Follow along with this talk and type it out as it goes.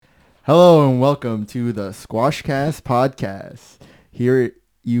Hello and welcome to the Squashcast podcast. Here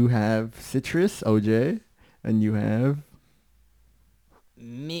you have Citrus, OJ, and you have...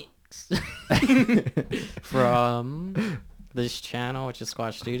 Mix from this channel, which is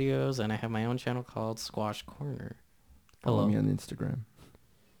Squash Studios, and I have my own channel called Squash Corner. Follow Hello. me on Instagram.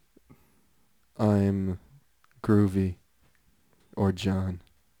 I'm Groovy, or John,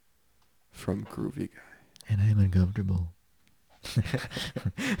 from Groovy Guy. And I'm uncomfortable.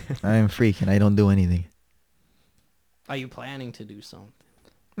 I'm Freak and I don't do anything. Are you planning to do something?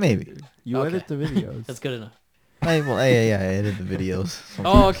 Maybe. You Okay. edit the videos. That's good enough. I edit the videos.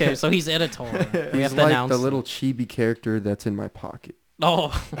 Oh, okay. So he's editor. We He's have to like announce the little it. chibi character that's in my pocket.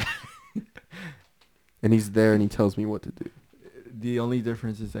 Oh, And he's there and he tells me what to do. The only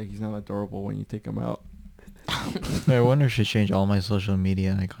difference is that he's not adorable when you take him out. I wonder if I should change all my social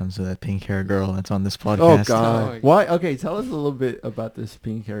media icons to that pink hair girl that's on this podcast. Oh, God. Oh. Why? Okay, tell us a little bit about this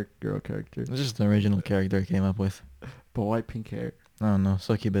pink hair girl character. It's just the original character I came up with. But why pink hair? I don't know.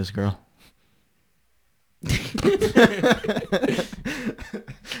 Succubus girl.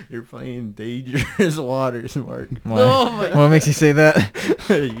 You're playing dangerous waters, Mark. Why? Oh my What makes you say that?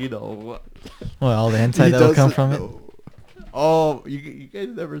 You know what? Well, all the hentai that will come from it? Oh, you guys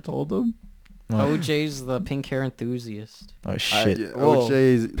never told him? What? OJ's the pink hair enthusiast. Oh, shit. Whoa.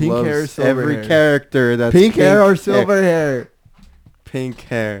 OJ Pink loves hair, silver every hair. character that's Pink hair or silver hair? Pink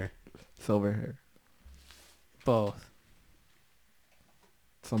hair. Silver hair, Both.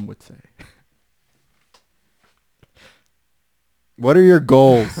 some would say. What are your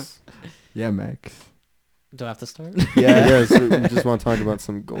goals? Yeah, Max. Do I have to start? Yeah. Yes, we just want to talk about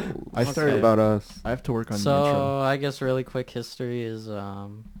some goals. I started about us. I have to work on the So intro. I guess really quick history is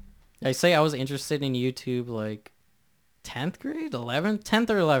I say I was interested in YouTube like 10th grade, 11th,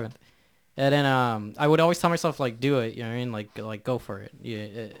 10th or 11th. And then I would always tell myself like do it, you know what I mean? Like go for it.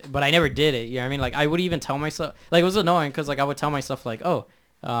 Yeah, but I never did it, you know what I mean? Like I would even tell myself like it was annoying cuz like I would tell myself like, "Oh,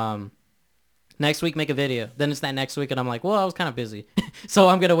 next week make a video." Then it's that next week and I'm like, "Well, I was kind of busy." So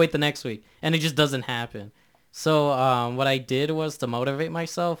I'm going to wait the next week. And it just doesn't happen. So what I did was to motivate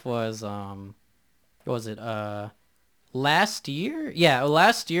myself was what was it? Last year? Yeah,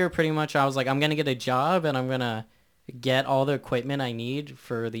 last year pretty much I was like, I'm going to get a job and I'm going to get all the equipment I need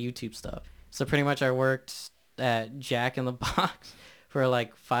for the YouTube stuff. So pretty much I worked at Jack in the Box for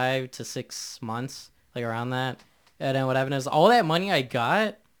like 5 to 6 months, like around that. And then what happened is all that money I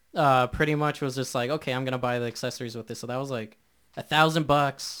got pretty much was just like, okay, I'm going to buy the accessories with this. So that was like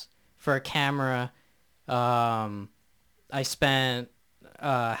 $1,000 for a camera. I spent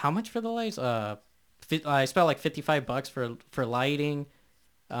how much for the lights? I spent like $55 for lighting.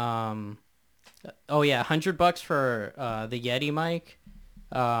 Oh yeah, $100 for the Yeti mic.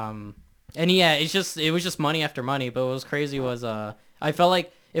 And yeah, it was just money after money. But what was crazy was I felt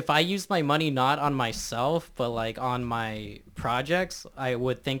like if I used my money not on myself but like on my projects, I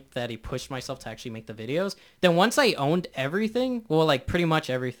would think that I pushed myself to actually make the videos. Then once I owned everything, well, like pretty much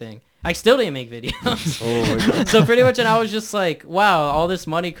everything, I still didn't make videos. Oh, my God. So pretty much, and I was just like, wow, all this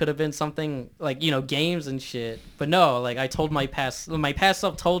money could have been something like, you know, games and shit. But no, like I told my past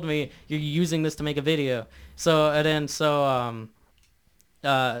self told me you're using this to make a video. So and then so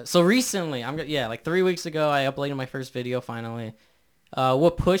recently, like 3 weeks ago, I uploaded my first video finally.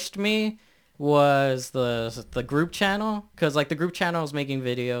 What pushed me was the group channel, because like the group channel was making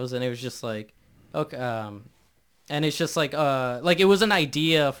videos and it was just like, okay, and it's just like it was an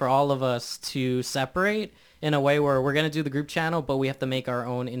idea for all of us to separate in a way where we're going to do the group channel, but we have to make our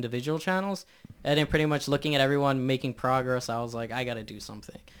own individual channels. And then pretty much looking at everyone making progress, I was like, I got to do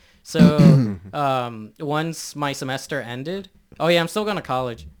something. So once my semester ended, oh yeah, I'm still going to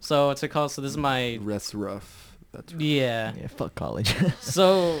college. So it's a call. So this is my, That's rough. That's rough. yeah. Yeah, fuck college.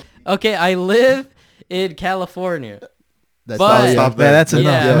 So, okay, I live in California. That's But- all you Stop have to- there. That's enough.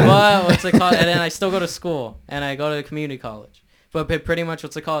 Yeah, Yeah. but what's it called? And then I still go to school and I go to the community college. But pretty much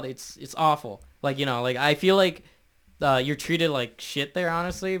what's it called? It's awful. Like, you know, like I feel like you're treated like shit there,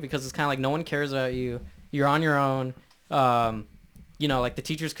 honestly, because it's kind of like no one cares about you. You're on your own. You know, like the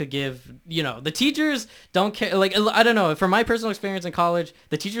teachers could give, you know, the teachers don't care. Like, I don't know. From my personal experience in college,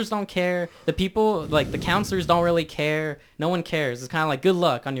 the teachers don't care. The people, like the counselors don't really care. No one cares. It's kind of like good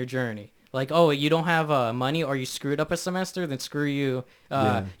luck on your journey. Like, oh, you don't have money or you screwed up a semester, then screw you.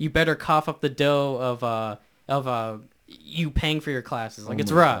 Yeah. You better cough up the dough of you paying for your classes. Like, Oh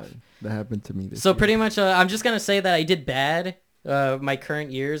it's my rough. God. That happened to me this So year. pretty much, I'm just going to say that I did bad my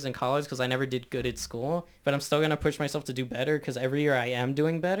current years in college because I never did good at school. But I'm still going to push myself to do better because every year I am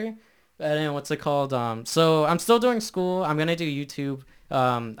doing better. And then what's it called? So I'm still doing school. I'm going to do YouTube.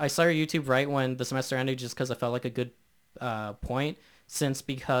 I started YouTube right when the semester ended just because I felt like a good point. since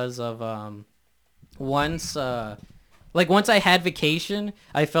because of once once I had vacation,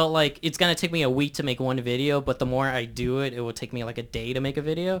 I felt like it's gonna take me a week to make one video, but the more I do it, it will take me like a day to make a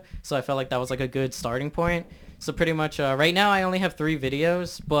video. So I felt like that was like a good starting point. So pretty much right now I only have 3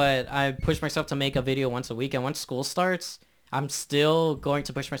 videos, but I push myself to make a video once a week. And once school starts, I'm still going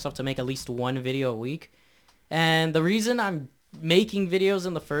to push myself to make at least 1 video a week. And the reason I'm making videos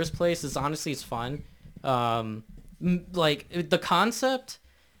in the first place is honestly it's fun. Like the concept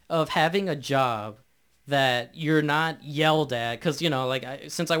of having a job that you're not yelled at, because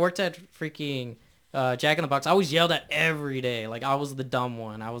since I worked at freaking Jack in the Box, I was yelled at every day. Like I was the dumb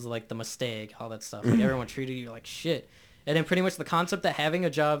one, I was like the mistake, all that stuff. Like everyone treated you like shit. And then pretty much the concept that having a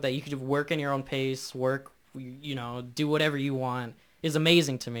job that you could work in your own pace, work, do whatever you want is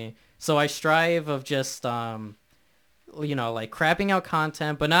amazing to me. So I strive of just like crapping out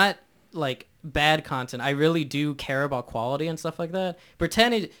content, but not like bad content. I really do care about quality and stuff like that.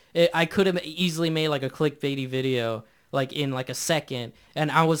 Pretend I could have easily made like a clickbaity video like in like a second,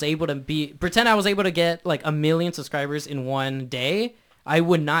 and I was able to get like 1 million subscribers in one day. I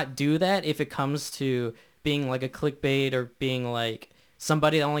would not do that if it comes to being like a clickbait or being like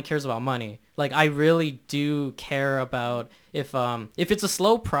somebody that only cares about money. Like I really do care about if it's a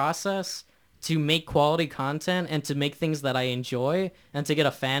slow process to make quality content and to make things that I enjoy and to get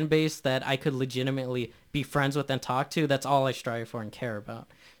a fan base that I could legitimately be friends with and talk to. That's all I strive for and care about.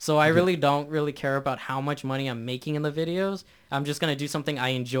 So I really don't really care about how much money I'm making in the videos. I'm just going to do something I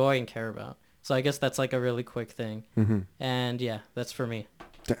enjoy and care about. So I guess that's like a really quick thing. Mm-hmm. And yeah, that's for me.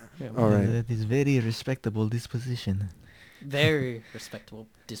 Yeah. All right. That is very respectable disposition. Very respectable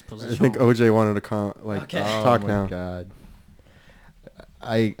disposition. I think OJ wanted to talk Oh now. my God.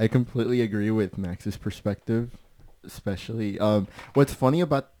 I completely agree with Max's perspective, especially. What's funny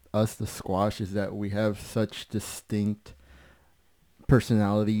about us, the Squash, is that we have such distinct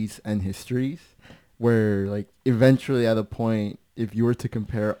personalities and histories where, like, eventually at a point, if you were to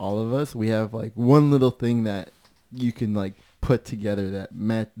compare all of us, we have, like, one little thing that you can, like, put together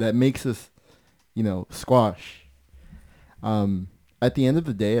that makes us, Squash. At the end of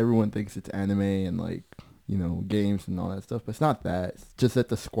the day, everyone thinks it's anime and, like, games and all that stuff, but it's not that. It's just that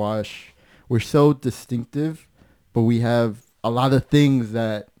the Squash, we're so distinctive, but we have a lot of things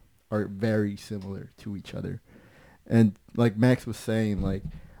that are very similar to each other. And like Max was saying, like,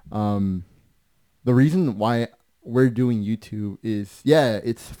 the reason why we're doing YouTube is, yeah,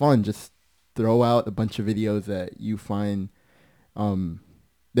 it's fun. Just throw out a bunch of videos that you find enjoyable,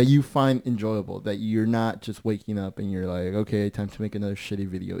 that you're not just waking up and you're like, okay, time to make another shitty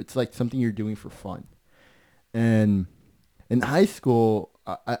video. It's like something you're doing for fun. And in high school,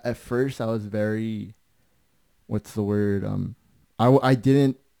 at first I was very, what's the word? I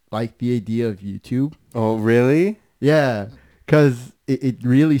didn't like the idea of YouTube. Oh, really? Yeah, because it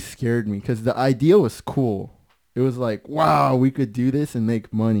really scared me, because the idea was cool. It was like, wow, we could do this and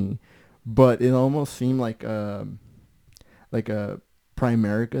make money. But it almost seemed like a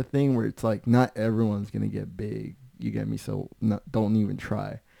Primerica thing where it's like, not everyone's going to get big. You get me? So don't even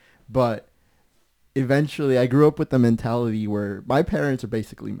try. But eventually I grew up with the mentality where my parents are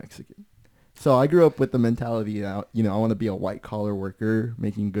basically Mexican. So I grew up with the mentality that, I want to be a white collar worker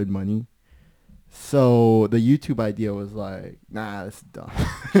making good money. So the YouTube idea was like, nah, that's dumb.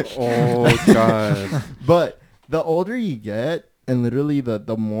 Oh, God. But the older you get, and literally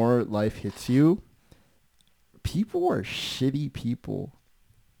the more life hits you, people are shitty people,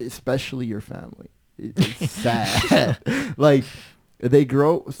 especially your family. It's sad. Like,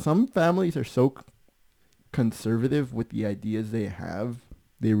 some families are so conservative with the ideas they have.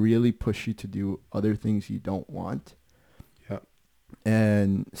 They really push you to do other things you don't want. Yep.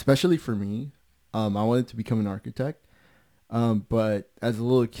 And especially for me, I wanted to become an architect. But as a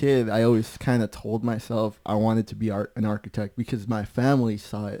little kid, I always kind of told myself I wanted to be an architect because my family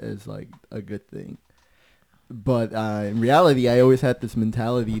saw it as like a good thing. But in reality, I always had this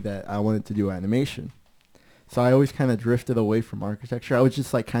mentality that I wanted to do animation. So I always kind of drifted away from architecture. I would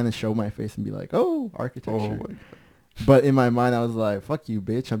just like kind of show my face and be like, oh, architecture. Oh, but in my mind, I was like, fuck you,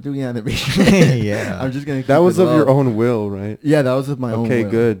 bitch. I'm doing animation. Yeah. I'm just going to that was of your own will, right? Yeah, that was of my own will. Okay,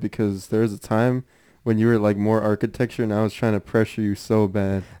 good, because there was a time when you were like more architecture and I was trying to pressure you so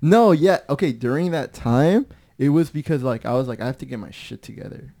bad. No, yeah. Okay, during that time, it was because like I was like, I have to get my shit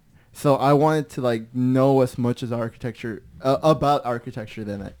together. So I wanted to like know as much as architecture about architecture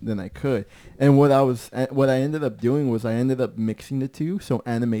than I could. And what I ended up doing was I ended up mixing the two, so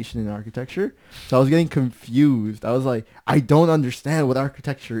animation and architecture. So I was getting confused. I was like, I don't understand what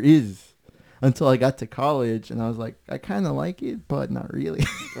architecture is until I got to college, and I was like, I kind of like it, but not really.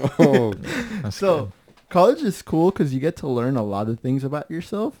 Oh, That's So good. college is cool because you get to learn a lot of things about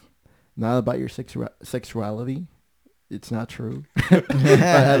yourself, not about your sexuality. It's not true,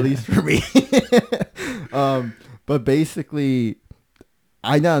 at least for me. But basically,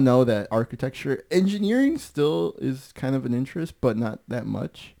 I now know that architecture, engineering still is kind of an interest, but not that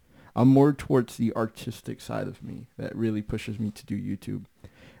much. I'm more towards the artistic side of me that really pushes me to do YouTube.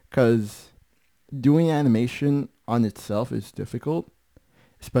 Because doing animation on itself is difficult,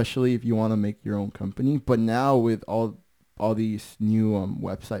 especially if you want to make your own company. But now with all these new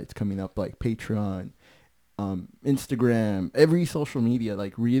websites coming up like Patreon, Instagram, every social media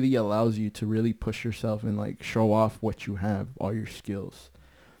like really allows you to really push yourself and like show off what you have, all your skills.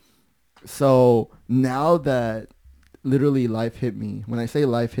 So now that literally life hit me, when I say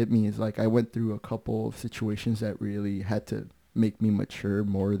life hit me, is like I went through a couple of situations that really had to make me mature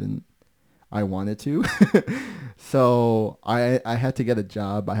more than I wanted to. So I had to get a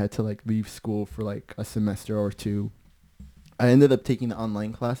job. I had to like leave school for like a semester or two. I ended up taking the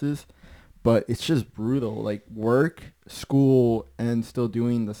online classes, but it's just brutal. Like work, school, and still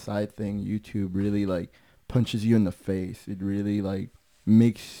doing the side thing, YouTube really like punches you in the face. It really like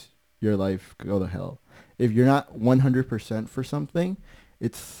makes your life go to hell. If you're not 100% for something,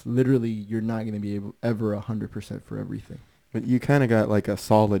 it's literally you're not going to be able ever 100% for everything. But you kind of got like a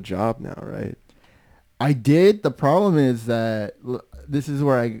solid job now, right? I did. The problem is that this is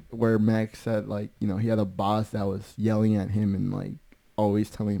where Max said like, you know, he had a boss that was yelling at him and like always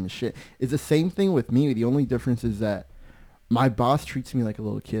telling him shit. It's the same thing with me. The only difference is that my boss treats me like a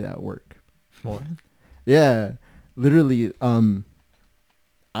little kid at work. What? Yeah, literally.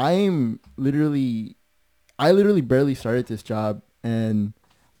 I literally barely started this job and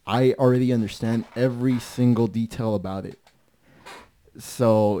I already understand every single detail about it.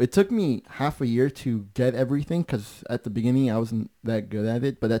 So it took me half a year to get everything because at the beginning I wasn't that good at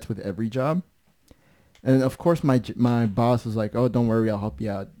it, but that's with every job. And of course my boss was like, oh, don't worry, I'll help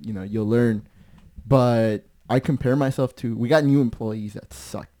you out. You know, you'll learn. But I compare myself to, we got new employees that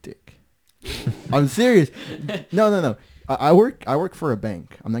suck dick. I'm serious. No. I work for a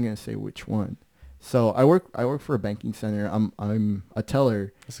bank. I'm not going to say which one. So I work for a banking center. I'm a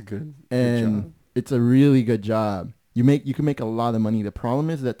teller. That's a good And job. it's a really good job. You can make a lot of money. The problem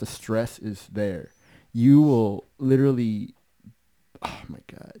is that the stress is there. You will literally, oh my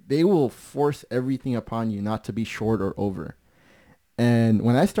God, they will force everything upon you not to be short or over. And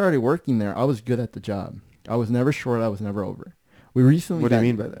when I started working there, I was good at the job. I was never short. I was never over. We recently What do you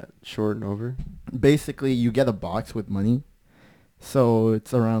mean by that? Short and over? Basically, you get a box with money. So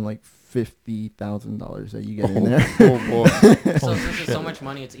it's around like $50,000 that you get in there. Oh boy. So since there's so much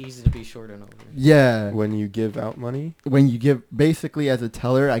money, it's easy to be short and over. Yeah. When you give out money? When you give, basically as a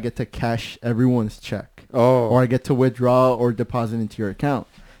teller, I get to cash everyone's check. Oh. Or I get to withdraw or deposit into your account.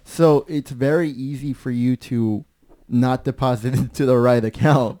 So it's very easy for you to not deposit into the right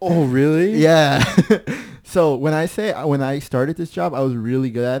account. Oh, really? Yeah. So when I started this job, I was really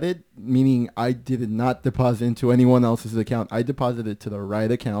good at it, meaning I did not deposit into anyone else's account. I deposited to the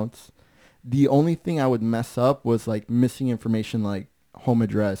right accounts. The only thing I would mess up was like missing information like home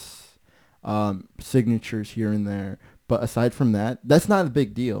address, signatures here and there. But aside from that, that's not a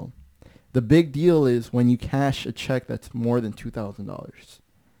big deal. The big deal is when you cash a check that's more than $2,000.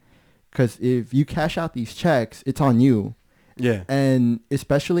 Because if you cash out these checks, it's on you. Yeah. And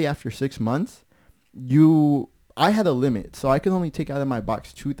especially after 6 months, I had a limit, so I could only take out of my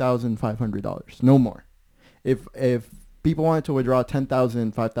box $2,500, no more. If people wanted to withdraw $10,000,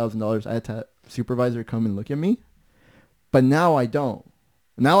 $5,000, I had to have a supervisor come and look at me. But now I don't.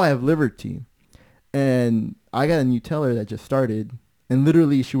 Now I have liberty, and I got a new teller that just started, and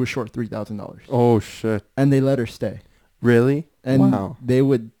literally she was short $3,000. Oh shit. And they let her stay. Really? And wow. they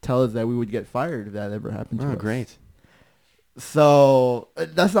would tell us that we would get fired if that ever happened to us. Oh, great. So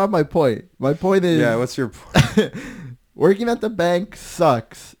that's not my point. My point is, Yeah, what's your point? working at the bank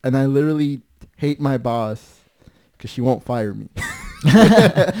sucks, and I literally hate my boss because she won't fire me.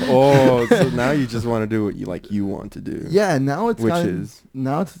 Oh, so now you just want to do what you want to do. Yeah, now it's Which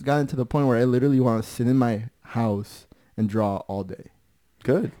now it's gotten to the point where I literally want to sit in my house and draw all day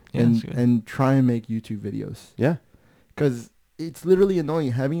good. Yeah, that's good. and try and make YouTube videos. Yeah. Because it's literally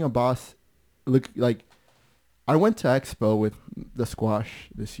annoying having a boss look like. I went to Expo with the squash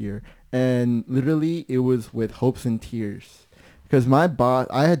this year, and literally it was with hopes and tears. Because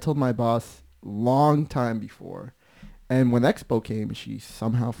I had told my boss long time before, and when Expo came, she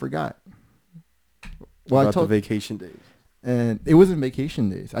somehow forgot. Well, About the vacation days. and it wasn't vacation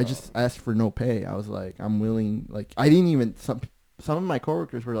days. I just asked for no pay. I was like, I'm willing. Like, I didn't even. Some of my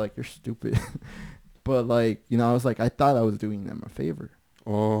coworkers were like, "You're stupid," but like, you know, I was like, I thought I was doing them a favor.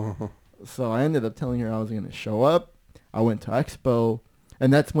 Oh. So I ended up telling her I was going to show up. I went to Expo.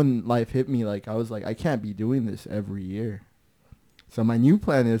 And that's when life hit me. Like, I was like, I can't be doing this every year. So my new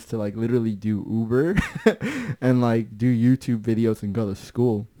plan is to, like, literally do Uber and, like, do YouTube videos and go to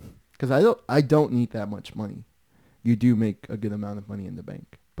school. Because I don't need that much money. You do make a good amount of money in the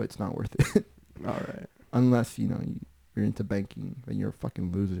bank, but it's not worth it. All right. Unless, you know, you're into banking, then you're a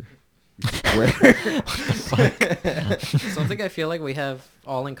fucking loser. You swear. Something I feel like we have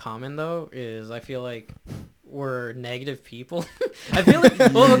all in common though is I feel like we're negative people. I feel like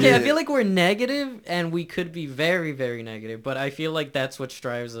I feel like we're negative and we could be very, very negative, but I feel like that's what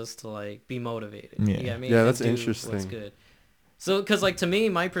drives us to like be motivated. Yeah. You get me? Yeah, And that's do interesting. What's good. So, cause like to me,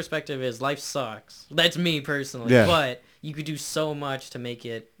 my perspective is life sucks. That's me personally. Yeah. But you could do so much to make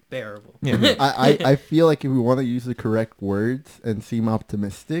it bearable. Yeah. I feel like if we want to use the correct words and seem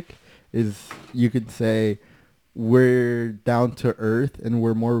optimistic, is you could say we're down to earth and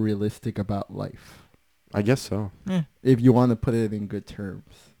we're more realistic about life. I guess so. If you want to put it in good terms.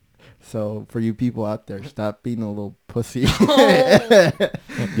 So for you people out there, stop being a little pussy. You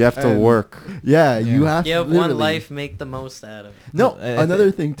have to And- work. Yeah, you Yeah. have You to have one literally- life, make the most out of it. No, I thi-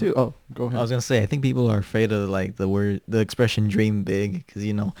 another thing too. Oh, go ahead. I was gonna say, I think people are afraid of like the expression "dream big" because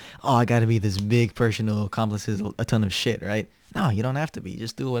oh, I gotta be this big person who accomplishes a ton of shit, right? No, you don't have to be.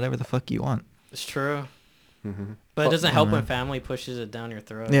 Just do whatever the fuck you want. It's true. Mm-hmm. But it Oh, doesn't help man. when family pushes it down your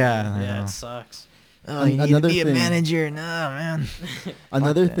throat. Yeah, I Yeah, know. it sucks. Oh, you need to Another be a thing- manager, nah, man.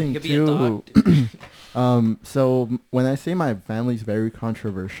 Another that. thing You could be a too. doctor. So when I say my family's very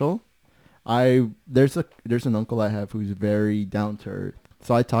controversial, there's an uncle I have who's very down to earth.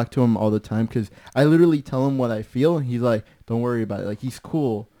 So I talk to him all the time because I literally tell him what I feel, and he's like, "Don't worry about it." Like, he's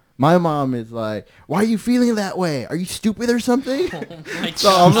cool. My mom is like, "Why are you feeling that way? Are you stupid or something?" Oh my So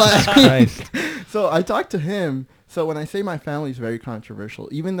I'm God. like, Christ. so I talk to him. So when I say my family's very controversial,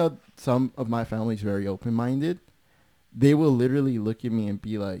 even though some of my family's very open-minded, they will literally look at me and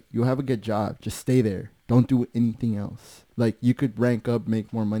be like, "You have a good job. Just stay there. Don't do anything else. Like, you could rank up,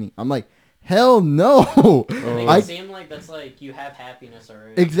 make more money." I'm like, hell no. Make I- it seem like that's like you have happiness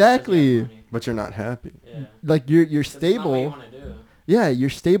already. Exactly. Because you have money. But you're not happy. Yeah. Like, you're 'Cause it's not what you stable. wanna do. Yeah, you're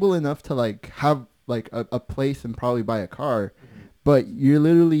stable enough to like have like a place and probably buy a car, but you're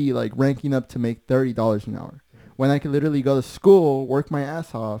literally like ranking up to make $30 an hour. When I could literally go to school, work my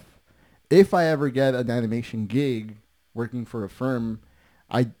ass off. If I ever get an animation gig working for a firm,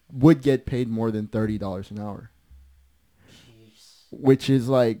 I would get paid more than $30 an hour, Jeez. which is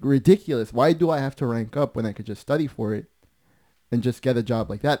like ridiculous. Why do I have to rank up when I could just study for it and just get a job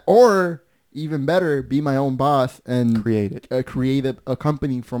like that? Or even better, be my own boss and Create it. create a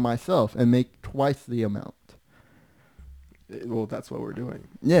company for myself and make twice the amount. Well, that's what we're doing.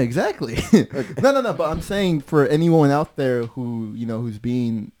 Yeah, exactly. No. But I'm saying for anyone out there who, who's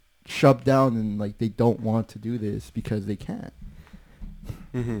being shoved down and like they don't want to do this because they can't.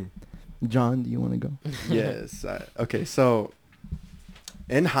 Mm-hmm. John, do you want to go? Yes. Okay. So,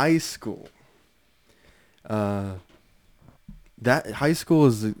 in high school, that high school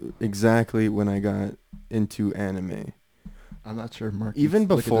is exactly when I got into anime. I'm not sure, Mark. Even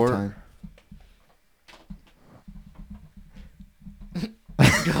Look at the before- time.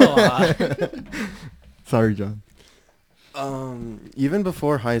 Go on. Sorry, John. Even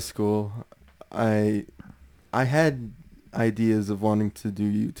before high school, I had ideas of wanting to do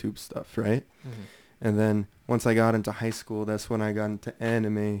YouTube stuff, right? Mhm. And then once I got into high school, that's when I got into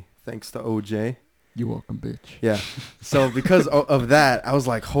anime, thanks to OJ. You're welcome, bitch. Yeah. So because of that, I was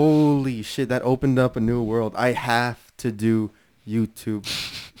like, holy shit, that opened up a new world. I have to do YouTube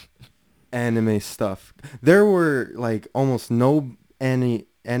anime stuff. There were like almost no anime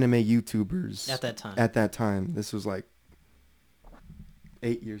YouTubers At that time. at that time. This was like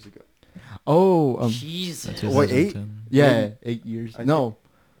 8 years ago. Oh, Jesus. Wait, 8? yeah, 8 years. I No,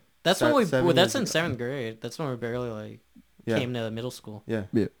 That's Se- when we. 7 Well, that's years in ago. 7th grade. That's when we barely like Yeah. came to middle school. Yeah.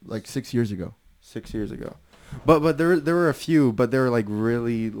 yeah, like 6 years ago. 6 years ago. But there were a few, but they were like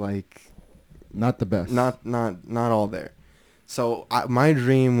really like Not the best. not all there. So my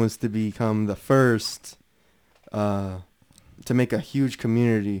dream was to become the first to make a huge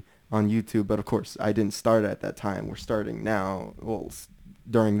community on YouTube, but of course I didn't start at that time. We're starting now,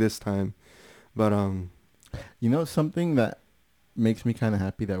 during this time. But Something that makes me kind of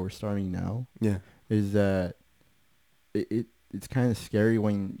happy that we're starting now yeah. is that it's kind of scary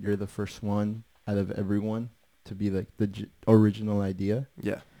when you're the first one out of everyone to be like the original idea,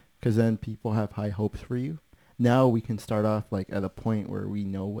 Yeah. because then people have high hopes for you. Now we can start off like at a point where we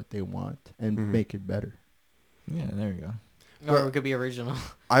know what they want and Mhm. make it better. Yeah, there you go. Or Well- it could be original.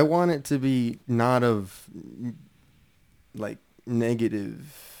 I want it to be not of like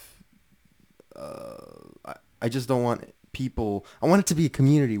negative I just don't want people. I want it to be a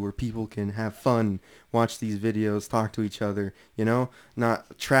community where people can have fun, watch these videos, talk to each other. You know,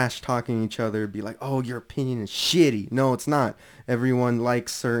 not trash talking each other. Be like, oh, your opinion is shitty. No, it's not. Everyone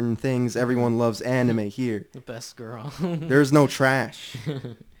likes certain things. Everyone loves anime here. The best girl. There's no trash.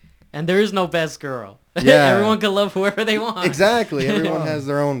 And there is no best girl. Yeah. Everyone can love whoever they want. Exactly. Everyone has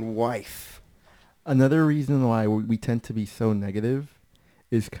their own wife. Another reason why we tend to be so negative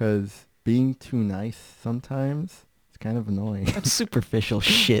is because being too nice sometimes is kind of annoying. That's superficial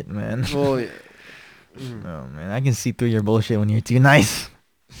shit, man. Well, yeah. Oh man, I can see through your bullshit when you're too nice.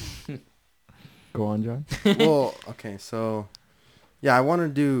 Go on, John. Well, okay, so yeah, I want to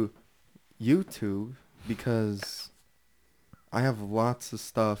do YouTube because I have lots of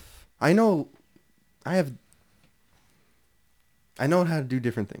stuff. I know how to do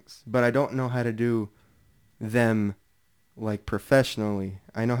different things, but I don't know how to do them like professionally.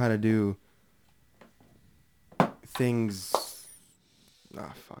 I know how to do things.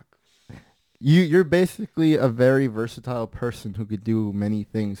 Ah, fuck. You're basically a very versatile person who could do many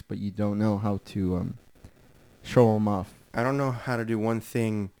things, but you don't know how to show them off. I don't know how to do one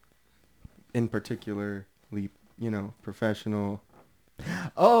thing in particularly, professional.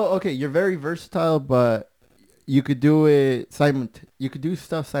 Oh, okay. You're very versatile, but you could do it you could do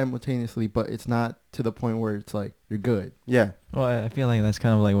stuff simultaneously, but it's not to the point where it's like you're good. Yeah. Well, I feel like that's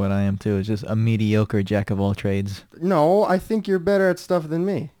kind of like what I am too. It's just a mediocre jack of all trades. No, I think you're better at stuff than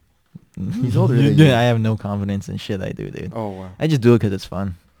me. He's older than you. I have no confidence in shit I do, dude. Oh, wow. I just do it because it's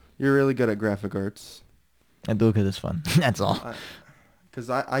fun. You're really good at graphic arts. I do it because it's fun. That's all. Because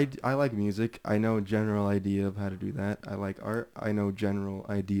I like music. I know general idea of how to do that. I like art. I know general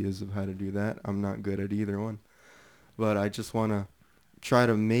ideas of how to do that. I'm not good at either one. But I just want to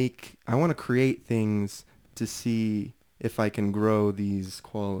I want to create things to see if I can grow these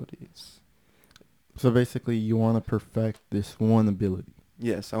qualities. So basically, you want to perfect this one ability.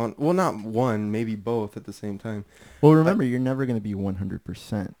 Yes, I want, well, not one, maybe both at the same time. Well, remember, you're never going to be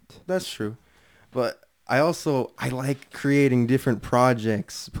 100%. That's true. But I like creating different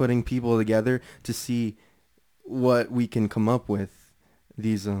projects, putting people together to see what we can come up with.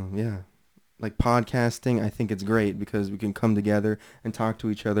 These, like podcasting, I think it's great because we can come together and talk to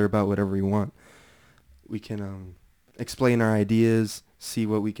each other about whatever we want. We can explain our ideas, see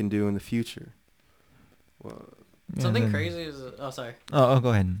what we can do in the future. Well, Something crazy is... Oh, sorry. Oh, go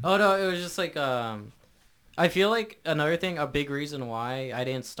ahead. Oh, no, it was just like... I feel like another thing, a big reason why I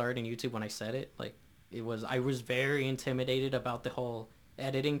didn't start in YouTube when I said it, like, I was very intimidated about the whole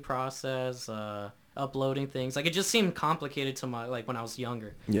editing process, uploading things. Like, it just seemed complicated to when I was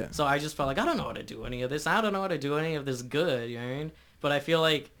younger. yeah. So I just felt like, I don't know how to do any of this. I don't know how to do any of this good, you know what I mean? But I feel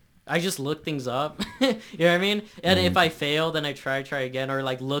like I just look things up, you know what I mean? And if I fail, then I try again, or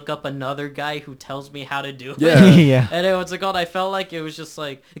like look up another guy who tells me how to do Yeah. it. Yeah. And it was called, I felt like it was just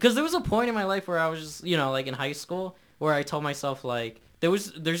like, because there was a point in my life where I was just, like in high school, where I told myself like,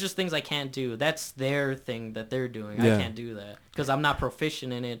 there's just things I can't do. That's their thing that they're doing. Yeah. I can't do that because I'm not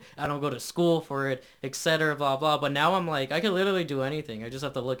proficient in it. I don't go to school for it, etc. Blah blah. But now I'm like, I can literally do anything. I just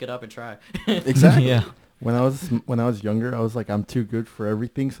have to look it up and try. Exactly. Yeah. When I was younger, I was like, I'm too good for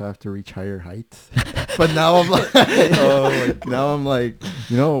everything, so I have to reach higher heights. But now I'm like,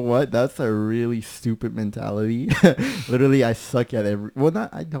 you know what? That's a really stupid mentality. Literally, I suck at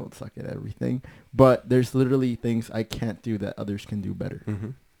I don't suck at everything, but there's literally things I can't do that others can do better. Mm-hmm.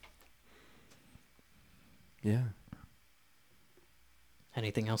 Yeah.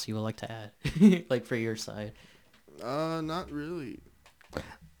 Anything else you would like to add, like for your side? Not really.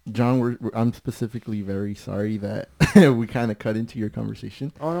 John, I'm specifically very sorry that we kind of cut into your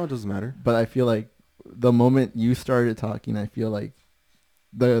conversation. Oh, no, it doesn't matter. But I feel like the moment you started talking, I feel like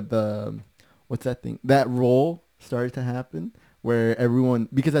the what's that thing? That role started to happen where everyone,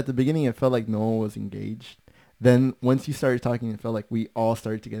 because at the beginning it felt like no one was engaged. Then once you started talking, it felt like we all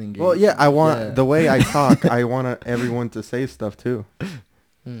started to get engaged. Well, yeah, the way I talk, I want everyone to say stuff too.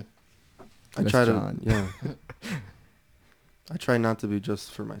 Hmm. I That's try to, John. yeah. I try not to be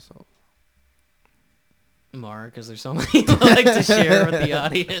just for myself. Mark, is there something you'd like to share with the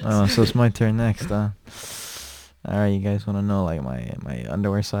audience? Oh, so it's my turn next, huh? All right, you guys want to know like my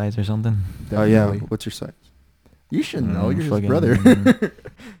underwear size or something? Oh, yeah. Definitely. What's your size? You should know. You're his fucking- brother.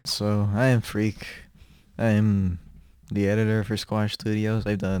 So I am Freak. I am the editor for Squash Studios.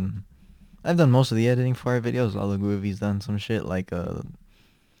 I've done most of the editing for our videos. All the Groovy's done some shit like the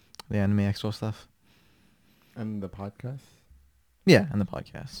Anime Expo stuff. And the podcast. Yeah, and the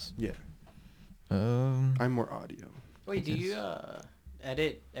podcasts. Yeah. I'm more audio. Wait, do you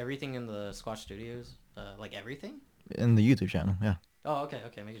edit everything in the Squash Studios? Like everything? in the YouTube channel. Yeah. Oh, okay,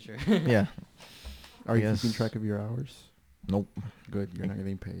 making sure. Yeah. Are you Yes. keeping track of your hours? Nope. Good, you're not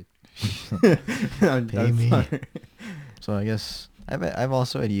getting paid. Pay me. sorry. So I guess I've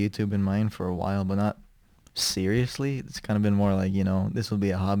also had YouTube in mind for a while, but not seriously. It's kind of been more like, this will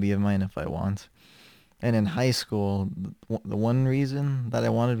be a hobby of mine if I want. And in high school, the one reason that I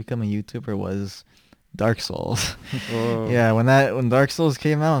wanted to become a YouTuber was Dark Souls. Oh. Yeah, when Dark Souls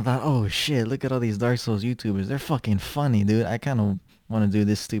came out, I thought, oh shit, look at all these Dark Souls YouTubers. They're fucking funny, dude. I kind of want to do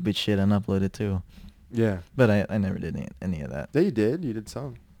this stupid shit and upload it too. Yeah. But I never did any of that. Yeah, you did. You did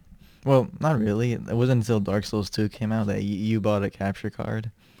some. Well, not really. It wasn't until Dark Souls 2 came out that you bought a capture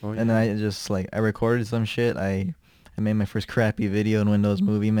card. Oh, And then I just, I recorded some shit. I made my first crappy video in Windows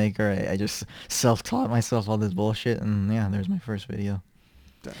Movie Maker. I just self-taught myself all this bullshit. And yeah, there's my first video.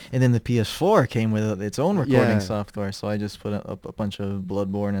 Damn. And then the PS4 came with its own recording Yeah. software. So I just put up a bunch of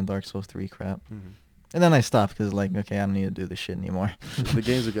Bloodborne and Dark Souls 3 crap. Mhm. And then I stopped because, okay, I don't need to do this shit anymore. The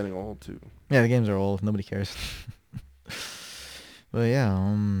games are getting old too. Yeah, the games are old. Nobody cares. But yeah,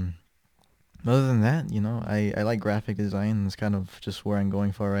 other than that, I like graphic design. It's kind of just where I'm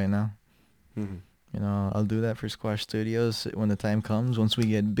going for right now. Mhm. I'll do that for Squash Studios when the time comes, once we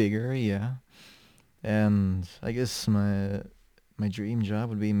get bigger, yeah. And I guess my dream job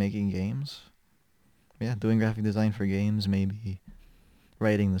would be making games. Yeah, doing graphic design for games, maybe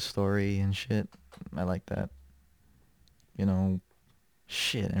writing the story and shit. I like that.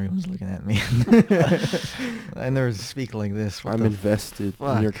 Shit, everyone's looking at me. I never speak like this. What I'm the invested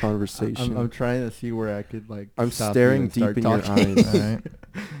in your fuck? conversation. I'm trying to see where I could I'm stop you staring and deep start in your talking. eyes. Alright.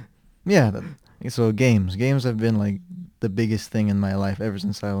 Yeah, so games have been the biggest thing in my life ever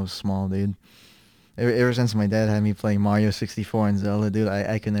since I was small, dude. Ever since my dad had me playing Mario 64 and Zelda, dude,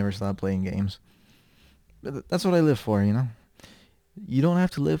 I could never stop playing games. But that's what I live for, You don't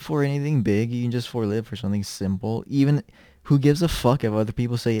have to live for anything big. You can just live for something simple. Even who gives a fuck if other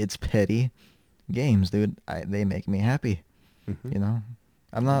people say it's petty? Games, dude, they make me happy. Mhm.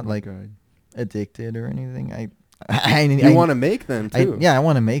 I'm not Oh my God. addicted or anything. You want to make them too. I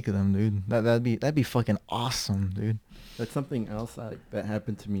want to make them, dude. That'd be fucking awesome, dude. That's something else that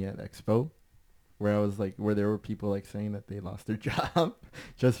happened to me at Expo, where I was where there were people saying that they lost their job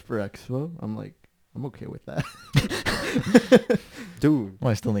just for Expo. I'm okay with that. Dude.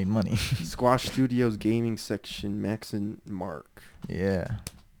 Well, I still need money. Squash Studios gaming section, Max and Mark. Yeah,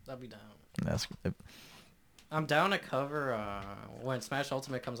 That'd be down. that's. I'm down to cover when Smash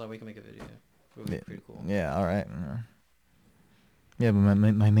Ultimate comes out. We can make a video. It would be pretty cool. Yeah, all right. Yeah, but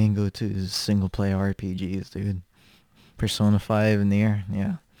my main go-to is single-player RPGs, dude. Persona 5 and Nier,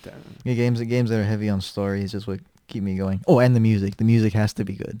 yeah. Damn. Yeah, games that are heavy on story is just what keep me going. Oh, and the music. The music has to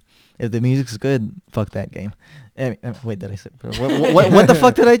be good. If the music's good, fuck that game. Wait, did I say? What the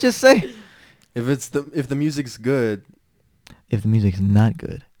fuck did I just say? If the music's good, If the music's not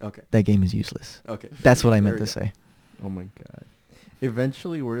good, okay. that game is useless. Okay. That's what I There meant we to go. say. Oh my God.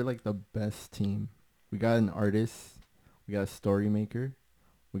 Eventually, we're the best team. We got an artist, we got a story maker,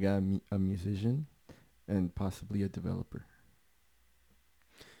 we got a musician, and possibly a developer.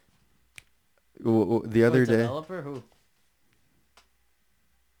 The other day, Developer who?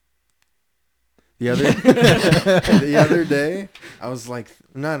 the other day, I was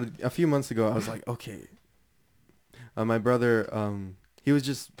not a few months ago. I was like, okay. My brother, he was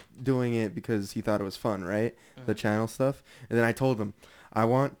just doing it because he thought it was fun, right? The channel stuff. And then I told him, I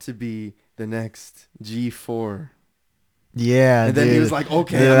want to be the next G4. Yeah, And then he dude. was like,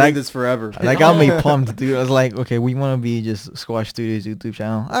 okay, Dude, I'm that- in this forever. That got me pumped, dude. I was like, okay, we want to be just Squash Studios YouTube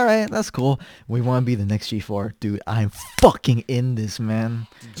channel. All right, that's cool. We want to be the next G4. Dude, I'm fucking in this, man.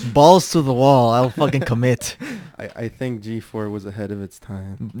 Balls to the wall. I'll fucking commit. I think G4 was ahead of its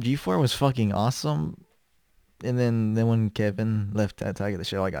time. G4 was fucking awesome. And then when Kevin left Attack of the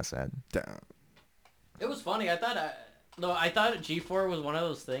Show, I got sad. Damn. It was funny. I thought G4 was one of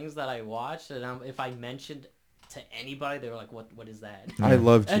those things that I watched, and if I mentioned to anybody, they were like, "What is that?" I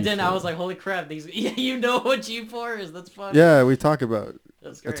love G4. And then I was like, "Holy crap! These you know what G4 is? That's funny." Yeah, we talked about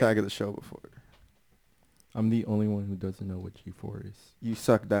That's great. Attack of the Show before. I'm the only one who doesn't know what G4 is. You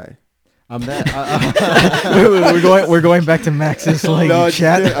suck die. I'm that. we're going back to Max's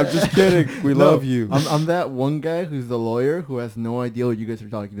chat. I'm just kidding. We No, love you. I'm that one guy who's the lawyer who has no idea what you guys are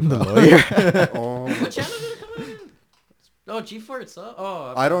talking The about. lawyer. Oh. What channel did it come in? Oh, G4 itself.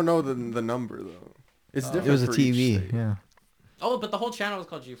 Oh, I don't know the number though. It's Oh. different. It was a for each TV. state. Yeah. oh, but the whole channel was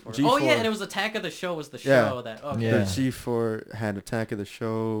called G4. G4. Oh yeah, and it was Attack of the Show was the Yeah. show that. Okay. Yeah. The G4 had Attack of the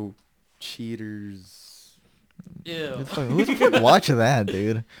Show, Cheaters, Ew. Who the fuck watch that,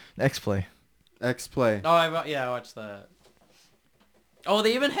 dude? X-Play. X-Play. Oh, I watched that. Oh,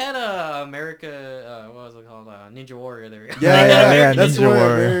 they even had America. What was it called? Ninja Warrior. There we go. Yeah, That's Ninja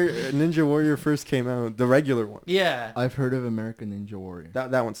where Ninja Warrior first came out, the regular one. Yeah. I've heard of American Ninja Warrior.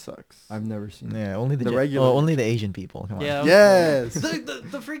 That one sucks. I've never seen it. Yeah, only the, The Ja- regular- only the Asian people. Come on. Yeah. Yes.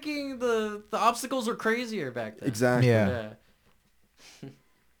 The freaking the obstacles were crazier back then. Exactly. Yeah.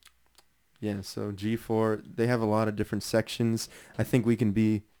 Yeah, so G4, they have a lot of different sections. I think we can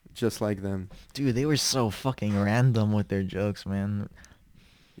be just like them. Dude, they were so fucking random with their jokes, man.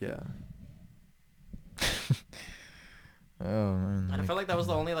 Yeah. Oh man. And I felt like that was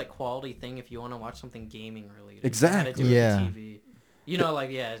the only like quality thing if you want to watch something gaming related. Exactly. You had to do it Yeah. with the TV. You know, like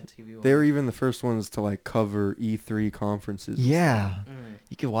TV. They were even the first ones to like cover E3 conferences. Yeah. Mm.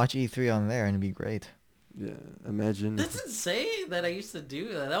 You could watch E3 on there and it'd be great. Yeah, imagine. That's insane that I used to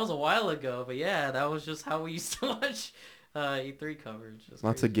do that. That was a while ago, but yeah, that was just how we used to watch E3 coverage. It's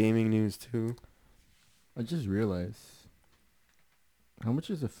Lots of crazy. gaming news too. I just realized, how much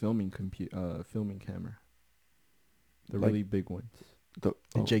is a filming camera? The Like- really big ones. The,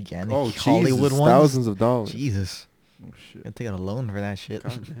 The gigantic oh, Hollywood Jesus, ones. thousands of dollars. Jesus. Oh shit. Gotta take out a loan for that shit.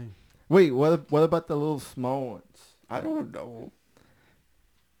 God dang. Wait, what about the little small ones? I don't know.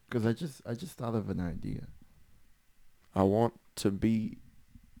 Because I just thought of an idea. I want to be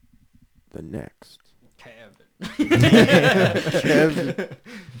the next. Kevin.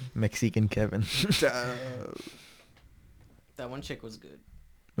 Mexican Kevin. That one chick was good.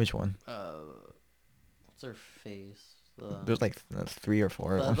 Which one? What's her face? There's like 3 or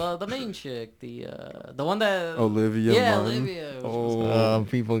 4 of them. The main chick, the one that Olivia yeah, Munn. Olivia. which was Oh.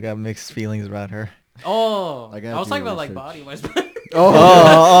 good. People got mixed feelings about her. Oh, I I, gotta was do talking my about like research. body wise.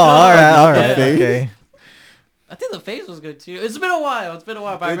 Alright, Yeah. okay. I think the face was good too. It's been a while. But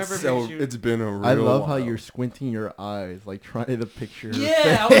I remember It's been a real I love how while. you're squinting your eyes, like trying to picture. her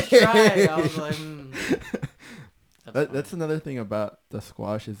Yeah, I was face. trying. I was like, That's funny. another thing about the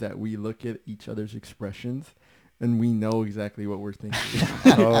squash is that we look at each other's expressions and we know exactly what we're thinking.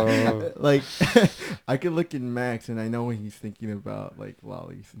 Oh. Like, I could look at Max and I know when he's thinking about like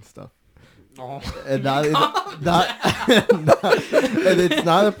lollies and stuff. Oh. And not, Calm not, and it's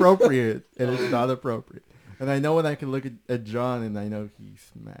not appropriate. And it's not appropriate. And I know when I can look at John and I know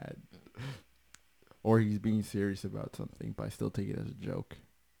he's mad. Or he's being serious about something, but I still take it as a joke.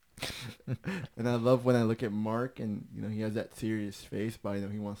 And I love when I look at Mark and, you know, he has that serious face, but I know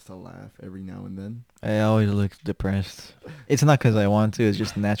he wants to laugh every now and then. I always look depressed. It's not because I want to, it's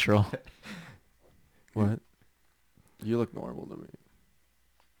just natural. What? You look normal to me.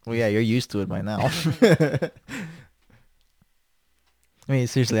 Well, yeah, you're used to it by now. I mean,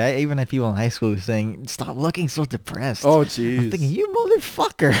 seriously, I even had people in high school saying, stop looking so depressed. Oh, I'm thinking, jeez. you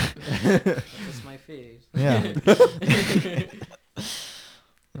motherfucker. That's my face. Yeah.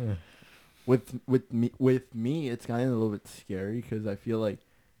 With me, it's kind of a little bit scary because I feel like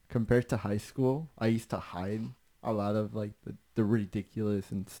compared to high school, I used to hide a lot of like the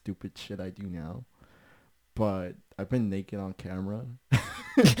ridiculous and stupid shit I do now. But I've been naked on camera.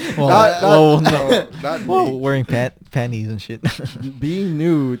 Well, no. Not Well, me. wearing panties and shit. Being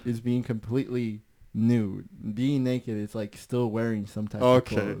nude is being completely nude. Being naked is like still wearing some type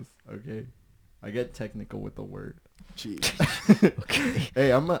Okay. of clothes. Okay. I get technical with the word. Jeez. Okay.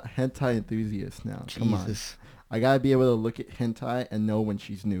 Hey, I'm a hentai enthusiast now. Come on. Jesus. I gotta be able to look at hentai and know when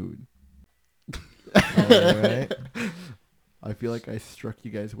she's nude. Alright. I feel like I struck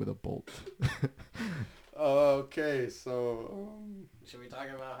you guys with a bolt. Okay, so... Should we talk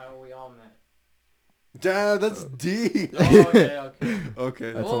about how we all met? Damn, that's deep. Oh, okay, okay.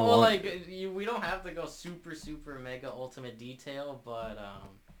 Okay. That's a well, lot. like we don't have to go super mega ultimate detail, but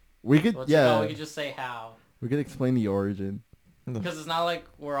We could, we could just say how, we could explain the origin. because it's not like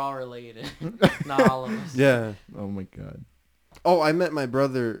we're all related. Not all of us. Yeah. Oh my god. Oh, I met my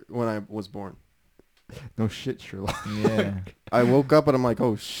brother when I was born. No shit, Sherlock. Yeah. I woke up and I'm like,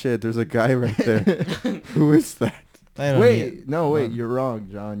 oh shit, there's a guy right there. Who is that? I don't Wait, need- no, wait, no. you're wrong,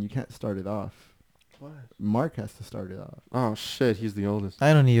 John. You can't start it off. What? Mark has to start it off. Oh shit, he's the oldest.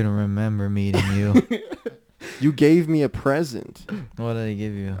 I don't even remember meeting you. You gave me a present. What did I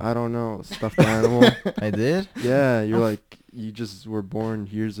give you? I don't know, a stuffed animal. I did? Yeah, you're like, you just were born,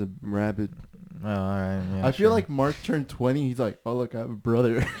 here's a rabbit. Oh, alright. Yeah, I feel sure. like Mark turned 20. He's like, oh, look, I have a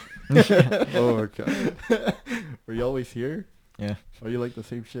brother. Oh, okay. Are you always here? Yeah. Or you like the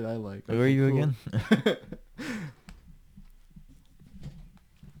same shit I like? Who are you Cool. again?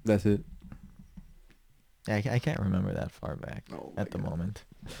 That's it. Yeah, I can't remember that far back Oh my at the God. moment.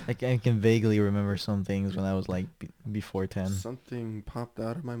 I can vaguely remember some things when I was like before 10. Something popped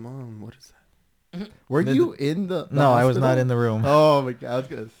out of my mom. What is that? Were The- you in the No, I was not hospital? in the room. Oh my god, I was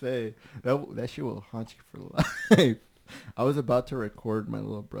gonna say that shit will haunt you for life. I was about to record my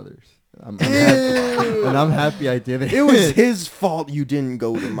little brothers. I'm happy, and I'm happy I did it. It was his fault you didn't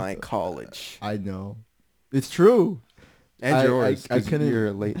go to my college. I know. It's true. And yours. I 'cause couldn't. You're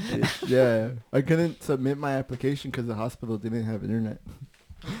a late bitch. Yeah, I couldn't submit my application because the hospital didn't have internet.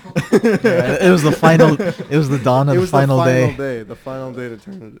 Yeah, it was the final. It was the dawn of It the was final the final day. day. The final day to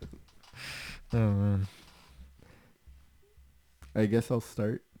turn it. Oh man. I guess I'll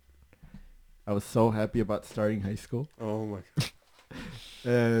start. I was so happy about starting high school. Oh my god.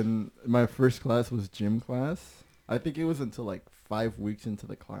 And my first class was gym class. I think it was until like 5 weeks into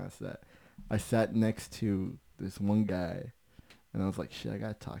the class that I sat next to this one guy. And I was like, shit, I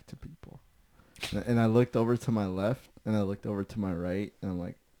got to talk to people. And I looked over to my left and I looked over to my right. And I'm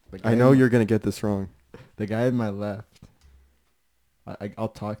like, I know you're gonna get this wrong. the guy in my left. I'll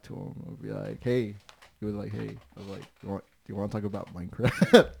talk to him. I'll be like, hey. He was like, hey. I was like, do you want to talk about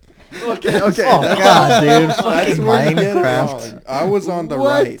Minecraft? Okay. Oh god, dude. That's Fucking where you get it Minecraft. wrong. I was on the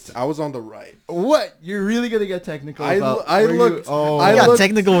What? right. I was on the right. What? You're really going to get technical I about I where you- looked- Oh. I I got looked-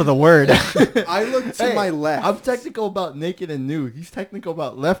 technical with a word. I looked to Hey, my left. I'm technical about naked and nude. He's technical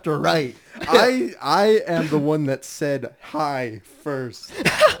about left or right. I am the one that said hi first.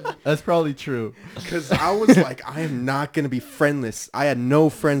 That's probably true. Because I was like, I am not going to be friendless. I had no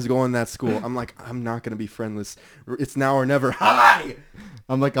friends going to that school. I'm like, I'm not going to be friendless. It's now or never. Hi!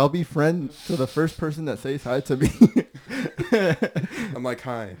 I'm like, I'll be friend to the first person that says hi to me. I'm like,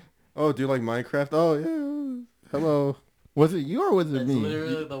 hi. Oh, do you like Minecraft? Oh, yeah. Hello. Was it you or was it That's me?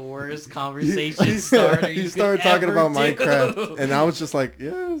 literally the worst conversation starter. He you started could talking ever about do. Minecraft. And I was just like,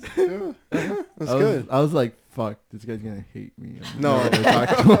 yeah, that's good. I was like, fuck, this guy's gonna hate me. I'm No. never gonna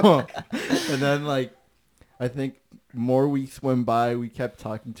talk to him. And then like, I think more weeks went by. We kept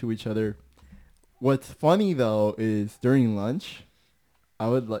talking to each other. What's funny though is during lunch, I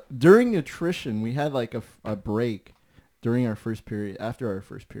would like during nutrition we had like a break during our first period after our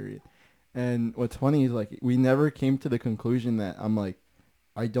first period. And what's funny is like we never came to the conclusion that I'm like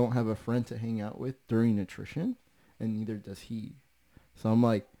I don't have a friend to hang out with during nutrition, and neither does he. So I'm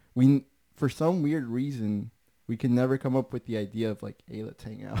like we for some weird reason we can never come up with the idea of like, hey, let's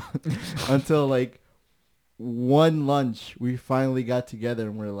hang out until like one lunch we finally got together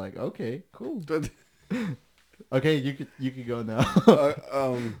and we're like, okay, cool. Okay, you could go now.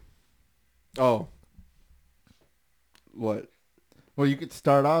 Oh. What? Well, you could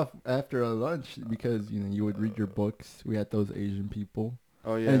start off after a lunch because you would read your books. We had those Asian people,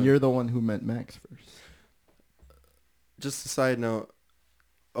 Oh, yeah. and you're the one who met Max first. Just a side note,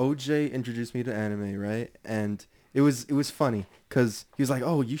 OJ introduced me to anime, right? And it was funny because he was like,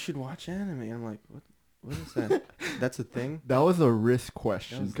 "Oh, you should watch anime." I'm like, "What is that? That's a thing?" That was a risk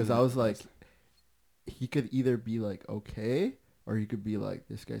question was because the- I was like, he could either be like okay, or he could be like,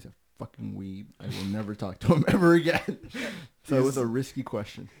 this guy's a fucking weeb. I will never talk to him ever again. So it was a risky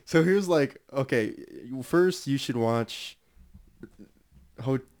question. So he was like, "Okay, first you should watch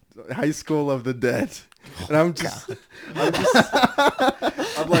High School of the Dead." And I'm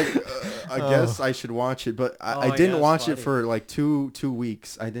like, I guess I should watch it, but I Oh, yeah, didn't it's watch it funny. for like two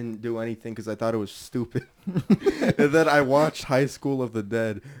weeks. I didn't do anything because I thought it was stupid. And then I watched High School of the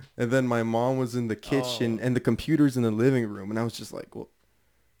Dead, and then my mom was in the kitchen and the computer's in the living room, and I was just like, well,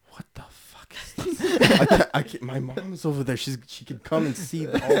 what the fuck is this? I can't, my mom's over there. She could come and see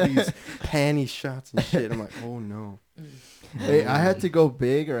all these panty shots and shit. I'm like, oh no. Hey, I had to go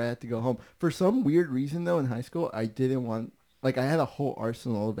big or I had to go home. For some weird reason, though, in high school, I didn't want... Like, I had a whole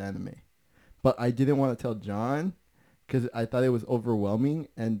arsenal of anime. But I didn't want to tell John because I thought it was overwhelming.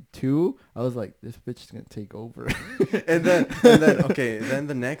 And two, I was like, this bitch is going to take over. And then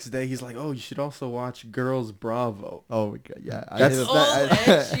the next day he's like, oh, you should also watch Girls Bravo. Oh, my God. Yeah. That's- hit him, Oh,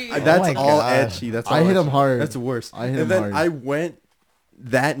 edgy. That's my all God. edgy. That's all I hit him edgy. hard. That's worse. I hit and him then hard. I went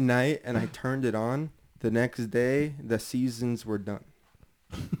that night and I turned it on. The next day, the seasons were done.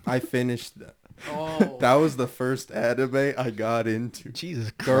 I finished that. Oh. That was the first anime I got into.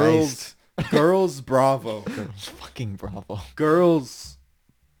 Jesus Christ. Girls Bravo. Fucking bravo. Girls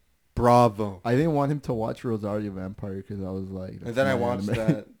Bravo. I didn't want him to watch Rosario Vampire because I was like... And that's then I my watched anime.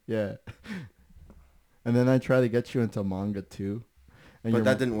 that. Yeah. And then I tried to get you into manga, too. And But your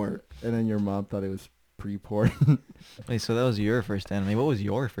that mo- didn't work. And then your mom thought it was pre-porn. Wait, so that was your first anime. What was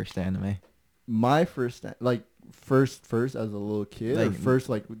your first anime? My first, like, first as a little kid, or Like, first,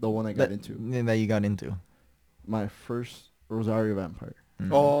 like, the one I got that, into? That you got into. My first Rosario Vampire. Mm.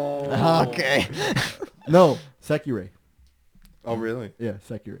 Oh. Okay. No, Sekirei. Oh, really? Yeah,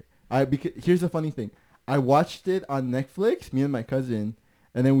 Sekirei. Because here's the funny thing. I watched it on Netflix, me and my cousin,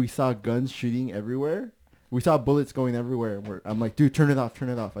 and then we saw guns shooting everywhere. we saw bullets going everywhere. And I'm like, dude, turn it off, turn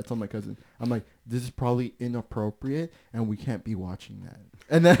it off. I told my cousin, I'm like, this is probably inappropriate, and we can't be watching that.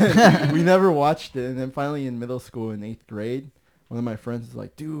 And then we never watched it. And then finally in middle school in 8th grade, one of my friends was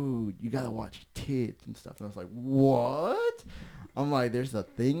like, dude, you gotta watch tits and stuff. And I was like, what? I'm like, there's a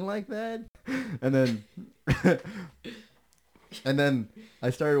thing like that? And then and then I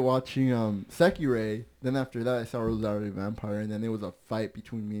started watching Sekirei. Then after that, I saw Rosario the Vampire. And then there was a fight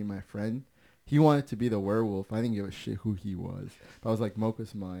between me and my friend. He wanted to be the werewolf. I didn't give a shit who he was. But I was like,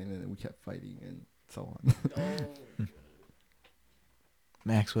 Mocha's mine. And then we kept fighting and so on.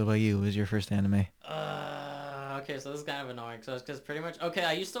 Max, what about you? What was your first anime? Okay, so this is kind of annoying. So it's because pretty much,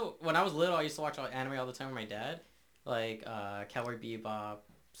 okay, when I was little, I used to watch anime all the time with my dad. Like, Cowboy Bebop,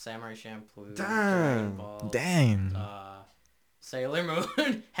 Samurai Champloo, Dragon Ball, Dang. Sailor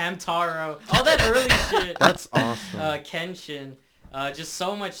Moon, Hamtaro, all that early shit. That's awesome. Kenshin, just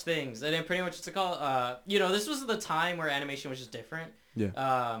so much things. And then pretty much it's called, this was the time where animation was just different.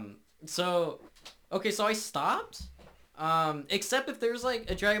 Yeah. So I stopped. Except if there's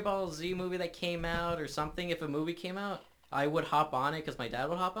like a Dragon Ball Z movie that came out or something, if a movie came out, I would hop on it because my dad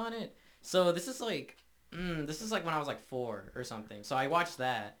would hop on it. So this is like when I was like 4 or something. So I watched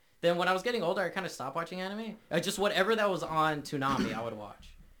that. Then when I was getting older, I kind of stopped watching anime. Just whatever that was on Toonami, I would watch.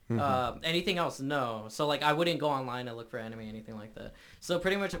 Anything else, no. So like I wouldn't go online and look for anime, anything like that. So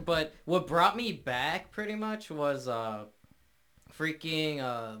pretty much, but what brought me back pretty much was the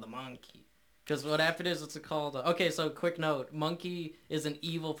monkey. Because what happened is, what's it called? Okay, so quick note. Monkey is an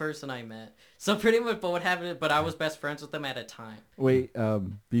evil person I met. So pretty much, but what happened, but I was best friends with them at a time. Wait,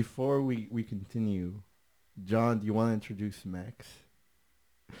 before we continue, John, do you want to introduce Max?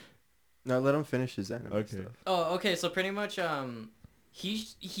 No, let him finish his anime Okay. stuff. Oh, okay, so pretty much,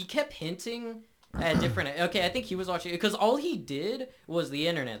 he kept hinting at different, okay, I think he was watching, because all he did was the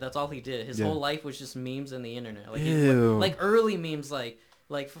internet. That's all he did. His whole life was just memes and the internet. Like, like early memes, like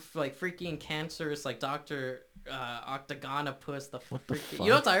freaking cancerous, like Dr. Octagonopus, What the freaking, fuck? you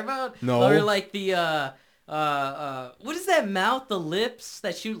know what I'm talking about? No. Or like the what is that mouth? The lips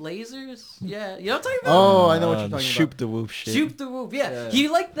that shoot lasers? Yeah, you know what I'm talking about? Oh, I know what you're talking Shoop about. the whoop shit. Shoot the Whoop, yeah. Yeah. He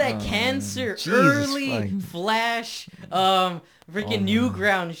liked that Oh, cancer, Jesus early fucking- Flash, freaking Oh,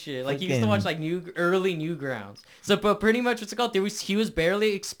 Newground shit. Like he used to watch like Fucking- early Newgrounds. So, but pretty much what's it called? He was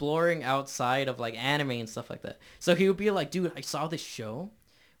barely exploring outside of like anime and stuff like that. So he would be like, dude, I saw this show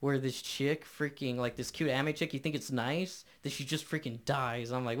where this chick freaking, like this cute anime chick, you think it's nice, that she just freaking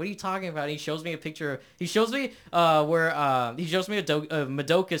dies. I'm like, what are you talking about? And he shows me a picture. He shows me where he shows me a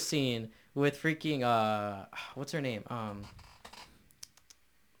Madoka scene with freaking what's her name?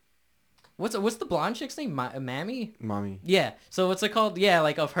 What's the blonde chick's name? Mammy? Mommy. Yeah. So what's it called? Yeah,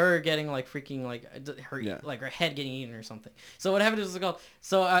 like of her getting like freaking like her Yeah. like her head getting eaten or something. So what happened is, what's it called?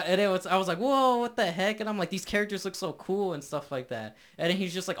 So and I was like, whoa, what the heck? And I'm like, these characters look so cool and stuff like that. And then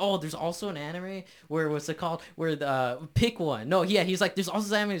he's just like, oh, there's also an anime where what's it called? Where the pick one. No, yeah, he's like, there's also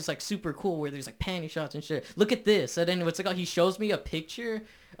this anime that's like super cool where there's like panty shots and shit. Look at this. And then what's it called? He shows me a picture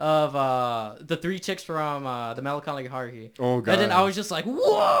of the 3 chicks from the Melancholy Haruhi. Oh god. And then I was just like,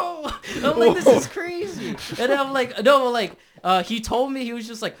 whoa! I'm like, this is crazy. And then I'm like, no, like, he told me, he was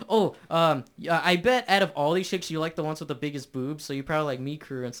just like, oh, I bet out of all these chicks, you like the ones with the biggest boobs, so you probably like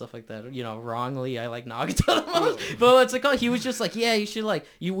Mikuru and stuff like that. You know, wrongly, I like Nagito the most. But what's it called? He was just like, yeah, you should like,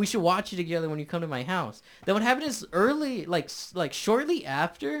 we should watch it together when you come to my house. Then what happened is early, like shortly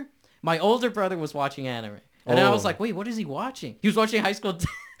after, my older brother was watching anime. And then I was like, wait, what is he watching? He was watching High School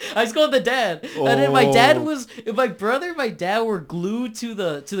of the Dead. And then my brother and my dad were glued to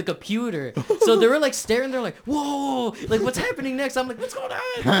the computer. So they were like staring, they're like, whoa, like what's happening next? I'm like, what's going on?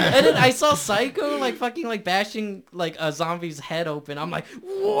 And then I saw Psycho like fucking like bashing like a zombie's head open. I'm like,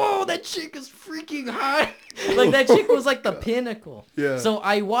 whoa, that chick is freaking hot. Like that chick was like the pinnacle. Yeah. So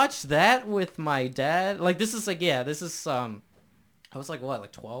I watched that with my dad. Like this is I was like what,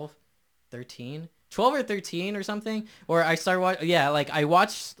 like 12, 13? 12 or 13 or something, or I started watching, like I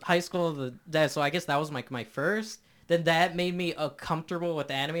watched High School of the Dead, so I guess that was my first. Then that made me comfortable with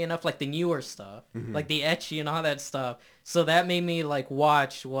anime enough, like the newer stuff, like the ecchi and all that stuff. So that made me like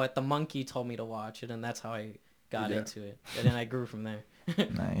watch what the monkey told me to watch, and then that's how I got into it. And then I grew from there.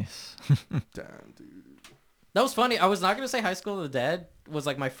 Nice. Damn, dude. That was funny. I was not going to say High School of the Dead was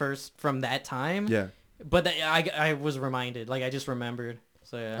like my first from that time. Yeah. But I was reminded, like I just remembered.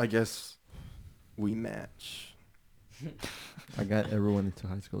 So yeah. I guess we match. I got everyone into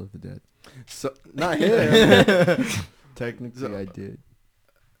High School of the Dead. So not him. Technically, So- I did.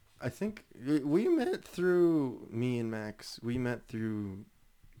 I think we met through me and Max. We met through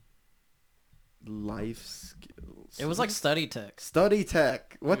life skills. It was like study tech. study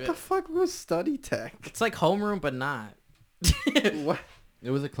tech. What Yeah. the fuck was study tech? It's like homeroom, but not. What? It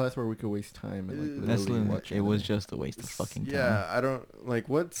was a class where we could waste time and like That's literally literally, watch. it was anime. just a waste of fucking time. Yeah, I don't like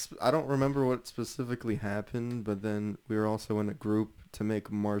what's. I don't remember what specifically happened, but then we were also in a group to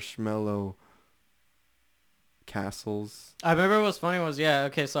make marshmallow castles. I remember what was funny was, yeah,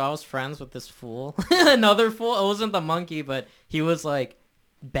 okay, so I was friends with this fool. Another fool. It wasn't the monkey, but he was like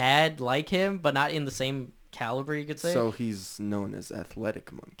bad like him, but not in the same caliber, you could say. So he's known as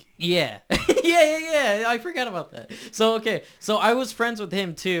Athletic Monkey. Yeah. yeah. I forgot about that. So, okay. So I was friends with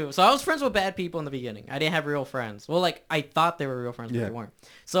him too. So I was friends with bad people in the beginning. I didn't have real friends. Well, like I thought they were real friends, but Yeah. they weren't.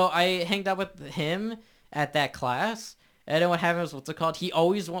 So I hanged out with him at that class. And then what happened was, what's it called? He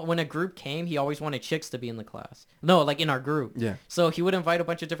always, when a group came, he always wanted chicks to be in the class. No, like in our group. Yeah. So he would invite a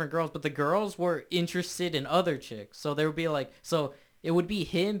bunch of different girls, but the girls were interested in other chicks. So they would be like, so it would be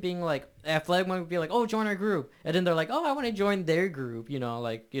him being like, Athletic Monk would be like, oh, join our group. And then they're like, oh, I want to join their group.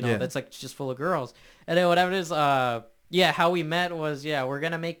 Yeah. That's like just full of girls. And then whatever it is, how we met was, we're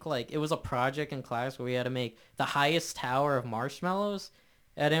going to make like, it was a project in class where we had to make the highest tower of marshmallows.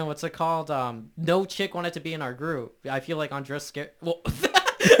 And then what's it called? No chick wanted to be in our group. I feel like Andres scared. Well,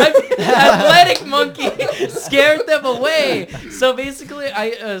 Athletic Monkey scared them away. So basically,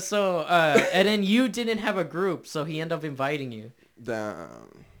 and then you didn't have a group, so he ended up inviting you.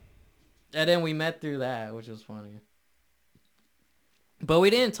 Damn. And then we met through that, which was funny. But we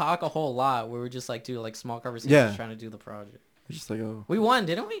didn't talk a whole lot. We were just like do like small conversations, Yeah. trying to do the project. Just like, oh, We won,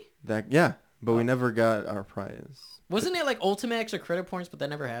 didn't we? but we never got our prize. Wasn't it like ultimate extra credit points, but that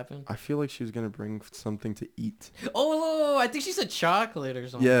never happened? I feel like she was gonna bring something to eat. Oh, I think she said chocolate or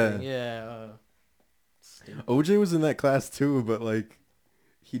something. Yeah. Yeah. Stupid. OJ was in that class too, but like,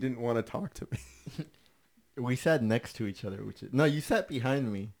 he didn't want to talk to me. We sat next to each other, no, you sat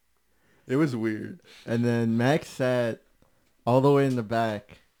behind me, It was weird. and then Max sat all the way in the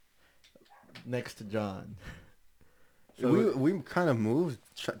back, next to John. So we kind of moved,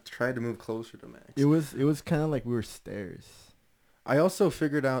 tried to move closer to Max. it was kind of like we were stairs. I also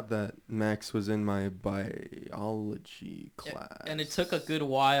figured out that Max was in my biology class. And it took a good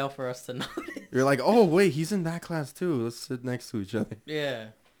while for us to notice. You're like, oh wait, he's in that class too. Let's sit next to each other. Yeah.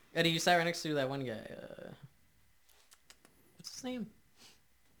 And you sat right next to that one guy. What's his name?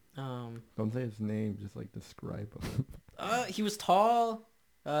 Don't say his name, just like describe him. He was tall,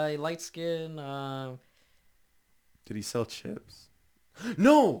 light skin. Did he sell chips?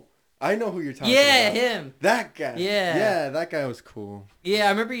 No, I know who you're talking Yeah, about. him. That guy. Yeah. Yeah, that guy was cool. Yeah, I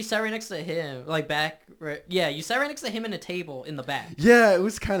remember you sat right next to him, like back. Right, yeah, you sat right next to him in a table in the back. Yeah, it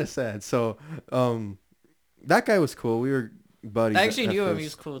was kind of sad. So, that guy was cool. We were buddies. I actually at knew him. first. He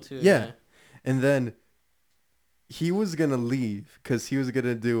was cool too. Yeah. And then he was gonna leave because he was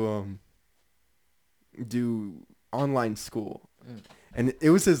gonna do online school. Mm. And it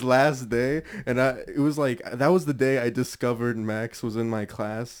was his last day, and it was like, that was the day I discovered Max was in my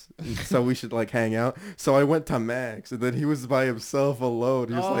class, so we should like hang out. So I went to Max, and then he was by himself alone.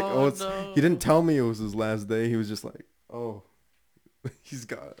 He was like, Oh, oh, it's, no. he didn't tell me it was his last day. He was just like, oh, he's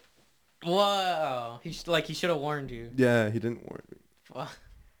got, Wow. He should have warned you. yeah, he didn't warn me. Fuck.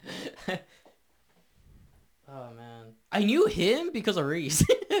 Oh man, I knew him because of Reese.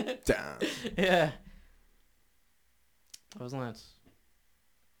 Damn. Yeah. That was nuts.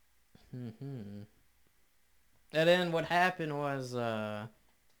 And then what happened was, I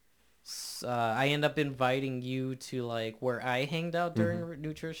ended up inviting you to like where I hanged out during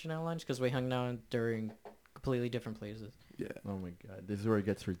nutritional lunch because we hung out during completely different places. Yeah. Oh my god, this is where it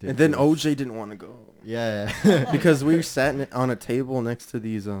gets ridiculous. And then OJ didn't want to go. Yeah. Because we sat on a table next to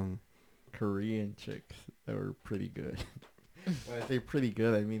these, Korean chicks that were pretty good. When I say pretty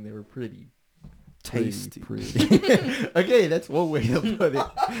good, I mean they were pretty tasty. pretty. Okay, that's one way to put it.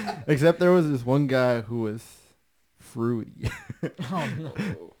 Except there was this one guy who was fruity. Oh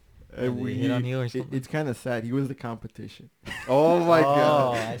no. And Did he hit on you or something? it's kind of sad. He was the competition. Oh my Oh,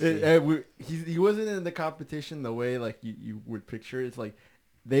 god. I see. He wasn't in the competition the way like you would picture. It's like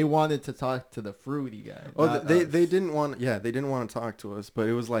they wanted to talk to the fruity guy. Oh, not they us. didn't want. Yeah, they didn't want to talk to us, but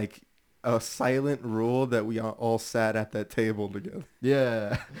it was like a silent rule that we all sat at that table together.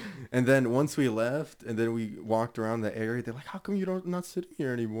 Yeah. And then once we left, and then we walked around the area, they're like, "How come you don't not sitting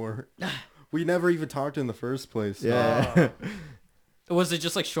here anymore?" We never even talked in the first place. Yeah. Was it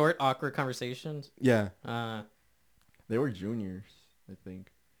just like short, awkward conversations? Yeah. They were juniors, I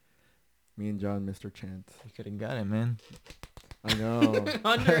think. Me and John, Mr. Chance. You could have got it, man. I know.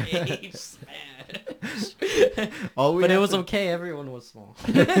 Underage Smash. All we But it have was to- okay. Everyone was small.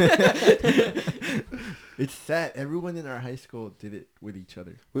 It's sad. Everyone in our high school did it with each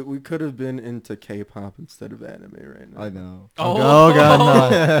other. We could have been into K-pop instead of anime right now. I know. Oh,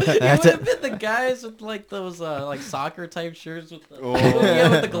 God, no. You That's would it. have been the guys with like those like soccer type shirts with the Oh. yeah,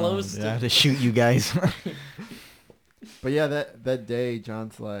 with the Oh, glow I stick. have to shoot you guys. But yeah, that day,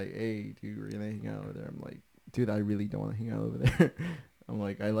 John's like, "Hey, dude, we're gonna hang out over there." I'm like, "Dude, I really don't want to hang out over there." I'm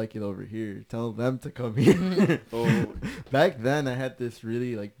like, "I like it over here. Tell them to come here." Oh, Back then, I had this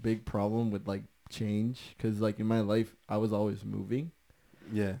really like big problem with like change, because like in my life, I was always moving.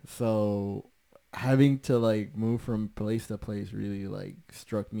 yeah. So having to like move from place to place really like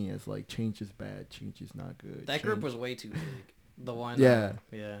struck me as like change is bad, change is not good. That group change- was way too big. The one. Yeah.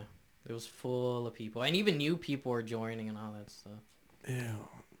 Yeah. It was full of people, and even new people were joining and all that stuff. Ew.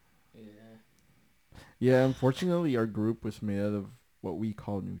 Yeah. Yeah, unfortunately, our group was made out of what we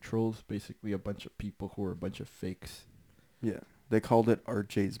call neutrals, basically a bunch of people who are a bunch of fakes. Yeah. They called it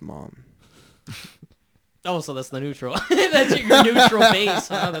RJ's mom. Oh, so that's the neutral. That's your neutral base,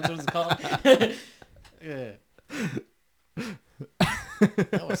 huh? That's what it's called. Yeah.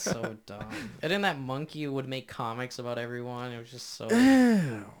 That was so dumb. And then that monkey would make comics about everyone. It was just so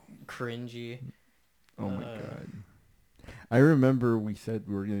Ew. cringy. Oh my Uh. god. I remember we said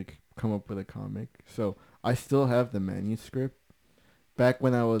we were going to come up with a comic. So I still have the manuscript. Back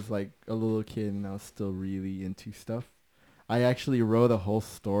when I was like a little kid and I was still really into stuff, I actually wrote a whole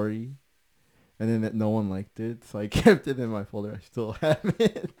story, and then no one liked it, so I kept it in my folder. I still have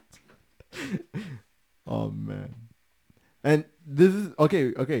it. Oh man. And this is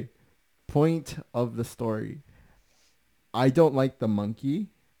okay. Point of the story. I don't like the monkey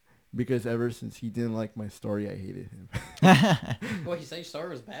because ever since he didn't like my story, I hated him. What, you say your story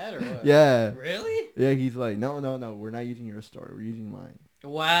was bad or what? Yeah. Really? Yeah, he's like, no, we're not using your story. We're using mine.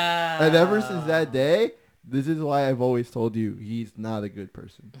 Wow. And ever since that day, this is why I've always told you he's not a good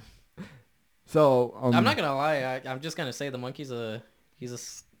person. So I'm not gonna lie. I'm just gonna say the monkey's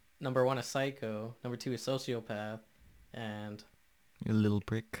number one a psycho, number two a sociopath, and You little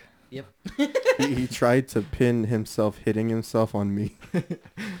prick. yep. He tried to pin himself hitting himself on me.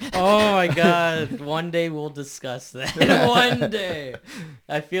 Oh my god. One day we'll discuss that. One day.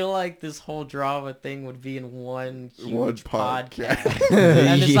 I feel like this whole drama thing would be in one huge One podcast. podcast.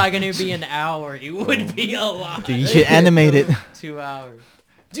 And it's not gonna be an hour. It would be a lot. Dude, you should animate it. 2 hours.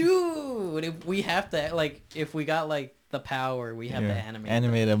 Dude, if we have to, like, if we got, like, the power, we have to Yeah. animate.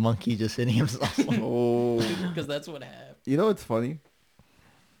 Animate a monkey just hitting himself. Oh. Because that's what happened. You know what's funny?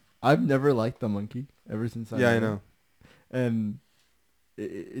 I've never liked the monkey ever since Yeah, I met him. know. And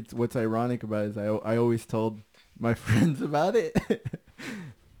it's what's ironic about it is I always told my friends about it.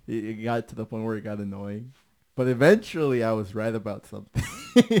 It got to the point where it got annoying. But eventually I was right about something.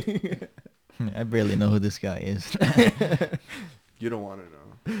 I barely know who this guy is. You don't want to know.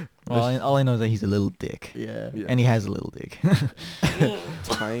 Well, all I know is that he's a little dick. Yeah. Yeah. And he has a little dick.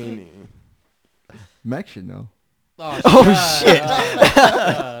 Tiny. Max should know. Oh, Oh, shut shit. up,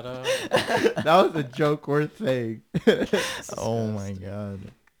 shut up. That was a joke worth saying. Oh my god.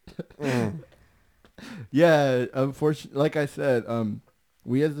 Mm. Yeah, unfortunately, like I said,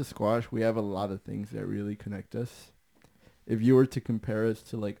 we as the Squash, we have a lot of things that really connect us. If you were to compare us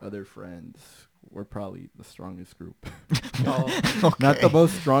to like other friends, we're probably the strongest group. Oh, Not the Okay.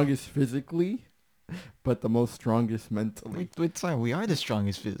 most strongest physically, but the most strongest mentally. Wait, sorry, we are the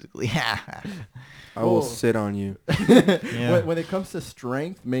strongest physically. I will Oh. sit on you. Yeah. When it comes to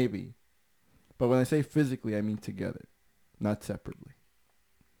strength, maybe. But when I say physically, I mean together, not separately.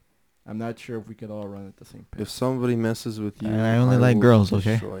 I'm not sure if we could all run at the same If pace. somebody messes with you, I only like will girls,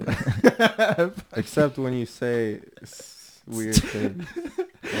 okay? destroy them. Except when you say weird things.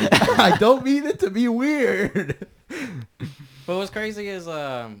 I don't mean it to be weird. But what's crazy is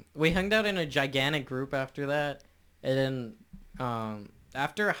we hung out in a gigantic group after that, and then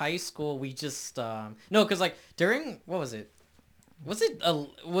after high school we just no, cause like during what was it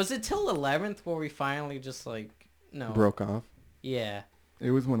till 11th where we finally just like no Broke off. yeah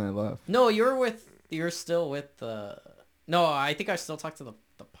It was when I left. no you're still with the no I think I still talk to the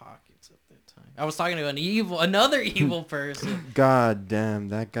Pockets at that time. I was talking to another evil person. God damn,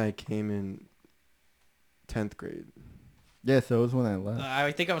 that guy came in 10th grade. Yeah, so it was when I left.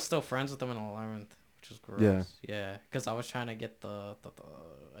 I think I was still friends with them in 11th, which was gross. Yeah. Yeah, because I was trying to get a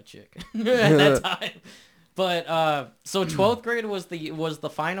chick at that time. But so 12th grade was the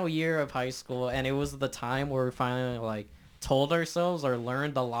final year of high school, and it was the time where we finally like told ourselves or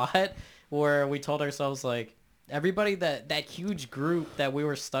learned a lot. Where we told ourselves like, everybody that huge group that we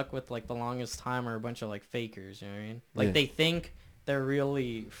were stuck with like the longest time are a bunch of like fakers, you know what I mean? Like Yeah. they think they're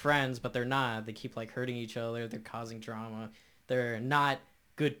really friends, but they're not. They keep like hurting each other. They're causing drama. They're not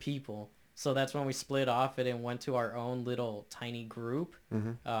good people. So that's when we split off it and went to our own little tiny group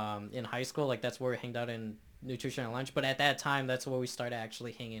in high school. Like that's where we hanged out in nutrition and lunch. But at that time, that's where we started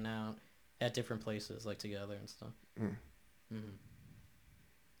actually hanging out at different places, like together and stuff.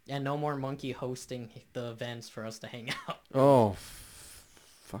 And no more monkey hosting the events for us to hang out. Oh,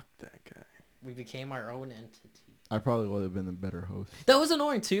 fuck that guy. We became our own entity. I probably would have been a better host. That was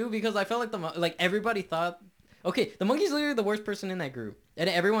annoying too because I felt like everybody thought, okay, the monkey's literally the worst person in that group, and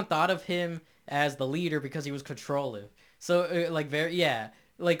everyone thought of him as the leader because he was controlling. So like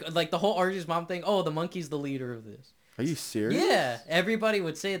like the whole Archie's mom thing. Oh, the monkey's the leader of this. Are you serious? Yeah, everybody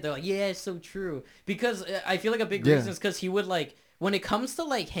would say it. They're like, yeah, it's so true. Because I feel like a big reason is because he would like, when it comes to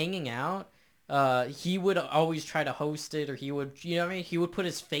like hanging out, he would always try to host it, or he would, you know what I mean? He would put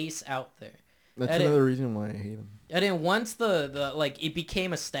his face out there. That's another reason why I hate him. And then once the like it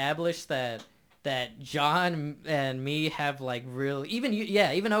became established that John and me have like real, even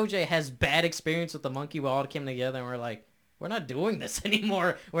OJ has bad experience with the monkey. We all came together and we're like, we're not doing this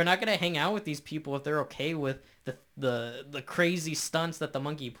anymore. We're not gonna hang out with these people if they're okay with the crazy stunts that the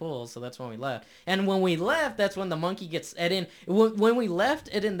monkey pulls. So that's when we left. And when we left, that's when the monkey gets. And then when we left,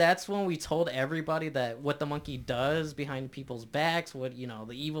 and then that's when we told everybody that what the monkey does behind people's backs, what the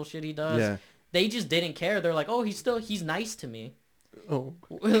evil shit he does. Yeah. They just didn't care. They're like, oh, he's nice to me. Oh.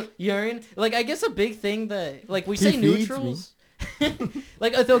 You know what I mean? Like, I guess a big thing that, like, we He say feeds neutrals.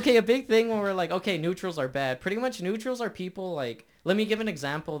 Like, okay, a big thing when we're like, okay, neutrals are bad. Pretty much neutrals are people, like, let me give an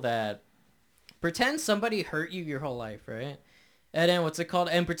example that, pretend somebody hurt you your whole life, right? And then what's it called?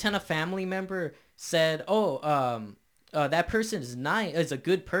 And pretend a family member said, oh, that person is a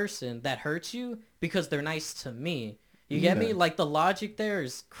good person that hurts you because they're nice to me. You get me? Like, the logic there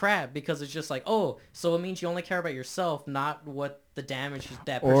is crap because it's just like, oh, so it means you only care about yourself, not what the damage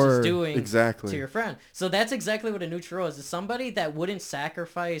that person's doing to your friend. So that's exactly what a neutral is. It's somebody that wouldn't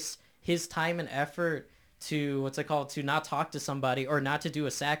sacrifice his time and effort to, to not talk to somebody or not to do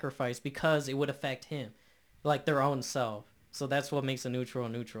a sacrifice because it would affect him, like their own self. So that's what makes a neutral a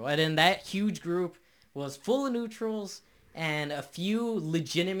neutral. And then that huge group was full of neutrals and a few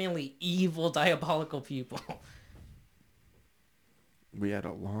legitimately evil, diabolical people. We had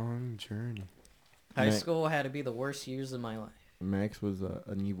a long journey. High school had to be the worst years of my life. Max was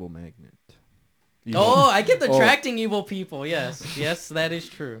an evil magnet. Oh, I get attracting evil people. Yes, yes, that is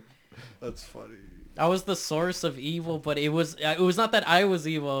true. That's funny. I was the source of evil, but it was not that I was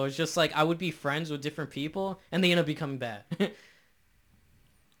evil. It was just like I would be friends with different people, and they end up becoming bad.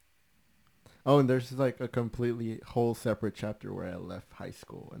 Oh, and there's like a completely whole separate chapter where I left high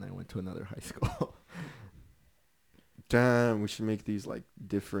school and I went to another high school. Damn, we should make these like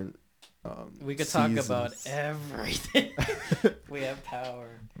different. We could seasons. talk about everything. We have power.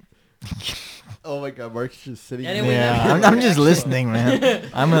 Oh my God, Mark's just sitting Anyway, there. Yeah, I'm just listening,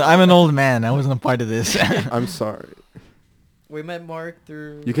 man. I'm an old man. I wasn't a part of this. I'm sorry. We met Mark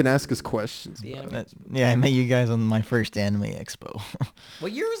through. You can ask us questions. The about anime. it. Yeah, I met you guys on my first anime expo.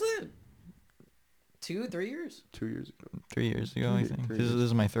 What year was it? 2, 3 years? 2 years ago. 3 years ago, I think. 3 This years.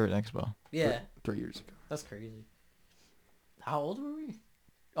 is my third expo. Yeah, 3 years ago. that's crazy. How old were we?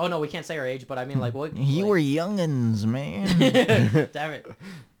 Oh no, we can't say our age, but I mean like what? You like... were youngins, man. Damn it.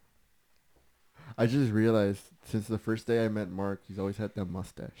 I just realized since the first day I met Mark, he's always had that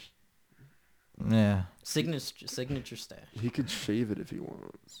mustache. Yeah. Signature stash. He could shave it if he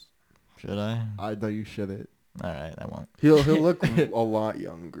wants. Should I? I know you shouldn't. All right, I won't. He'll look a lot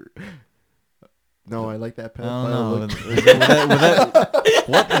younger. No, I like that I pedophile don't know. look.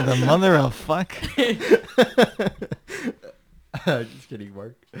 What the mother of fuck? Just kidding,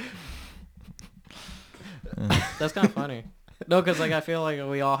 Mark. That's kind of funny. No, because like I feel like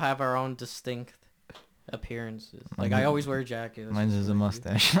we all have our own distinct appearances. Like I always wear a jacket. That's Mine's just just a what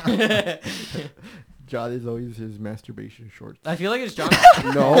I mustache. do. John is always his masturbation shorts. I feel like it's John.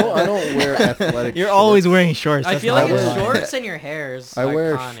 No, I don't wear athletic. You're shorts. always wearing shorts. I That's feel not like it's wear- why. shorts and your hair is I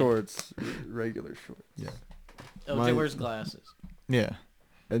wear iconic. shorts, regular shorts. Yeah. OJ Mine- wears glasses. Yeah.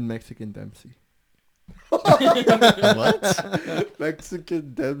 And Mexican Dempsey. What?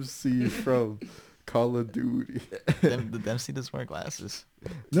 Mexican Dempsey from Call of Duty. The Dempsey does wear glasses.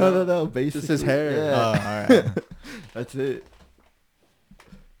 No. Basically. Just his hair. Yeah. Oh, all right. That's it.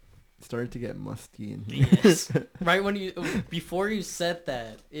 It's starting to get musty in here. Yes. Right when before you said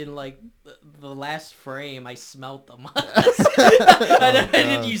that, in like the last frame, I smelt the must. And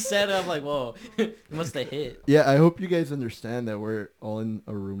then you said it, I'm like, whoa, it must have hit. Yeah, I hope you guys understand that we're all in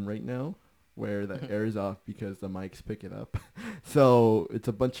a room right now. where the air is off because the mics pick it up. So it's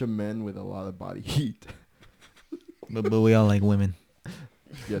a bunch of men with a lot of body heat. But we all like women.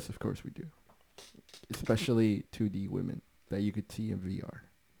 Yes, of course we do. Especially 2D women that you could see in VR.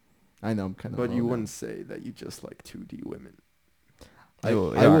 I know I'm kind of. But you wouldn't say that you just like 2D women. I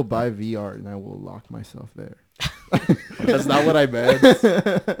will buy VR and I will lock myself there. That's not what I meant.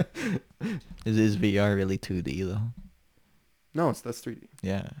 Is VR really 2D though? No, that's 3D.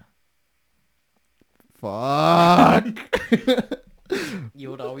 Yeah. Fuck. You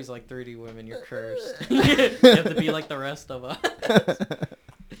would always like 3D women. You're cursed. You have to be like the rest of us.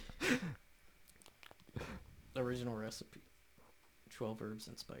 Original recipe. 12 herbs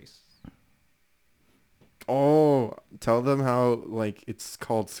and spice. Oh, tell them how like it's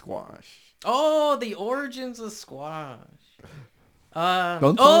called squash. Oh, the origins of squash.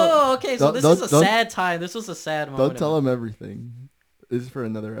 Don't tell okay, so this is a sad time. This was a sad moment. Don't tell them everything. This is for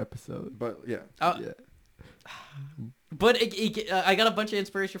another episode. But yeah. Yeah. But I got a bunch of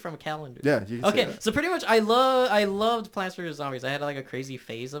inspiration from a calendar. Yeah, you can say Okay, that. so pretty much I loved Plants vs Zombies. I had like a crazy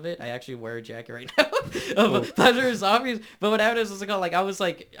phase of it. I actually wear a jacket right now of Plants vs Zombies. But what happened is, I was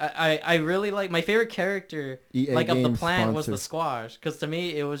like, I really like my favorite character EA like of the Games plant was the sponsor. squash, because to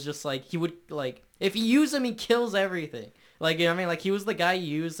me it was just like he would like if you use him he kills everything. Like, you know what I mean? Like he was the guy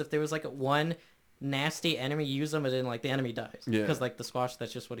you use if there was like one nasty enemy, you use him and then like the enemy dies. Yeah. Because like the squash,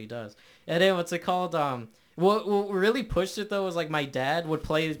 that's just what he does. And then what's it called? What really pushed it though was like my dad would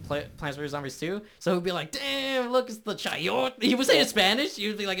play Plants vs Zombies 2, so he'd be like, "Damn, look, it's the chayote." He would say it in Spanish. He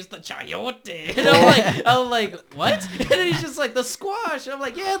would be like, "It's the chayote," and I'm like, "What?" And then he's just like, "The squash." And I'm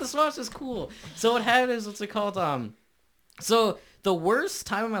like, "Yeah, the squash is cool." So what happened is, what's it called? So the worst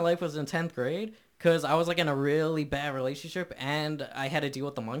time of my life was in 10th grade. Because I was like in a really bad relationship and I had to deal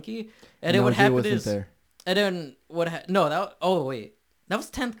with the monkey. And then what happened is, there. and then oh wait, that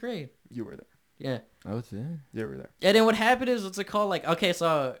was 10th grade. You were there. Yeah. I was there. You were there. And then what happened is, what's it called? Like, okay,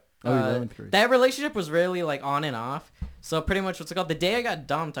 so 11th grade. that relationship was really like on and off. So pretty much, what's it called? The day I got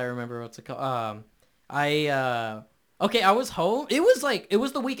dumped, I remember what's it called? I was home. It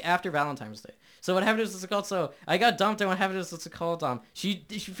was the week after Valentine's Day. So what happened is, what's it called? So I got dumped, and what happened is, what's it called? She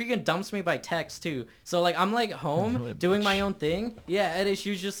freaking dumps me by text too. So like I'm like home What a doing bitch. my own thing. Yeah, and she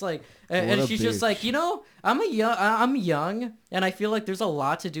was just like, What and a she's just bitch. like, you know, I'm young, and I feel like there's a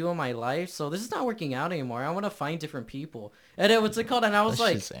lot to do in my life. So this is not working out anymore. I want to find different people. And then what's it called? And I was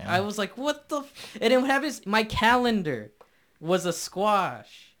That's like, Shazam. what the? And then what happened is, my calendar was a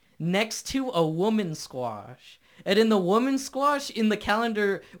squash next to a woman squash. And in the woman squash in the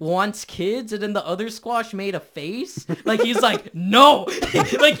calendar wants kids, and then the other squash made a face. Like he's like, no.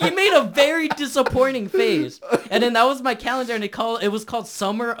 Like he made a very disappointing face. And then that was my calendar, and it was called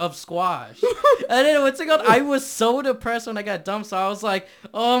Summer of Squash. And then what's it called? I was so depressed when I got dumped, so I was like,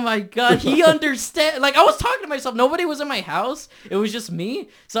 oh my god, he understand. Like I was talking to myself. Nobody was in my house. It was just me.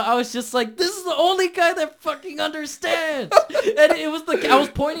 So I was just like, this is the only guy that fucking understands. And it was I was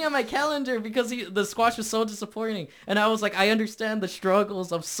pointing at my calendar because the squash was so disappointing. And I was like, I understand the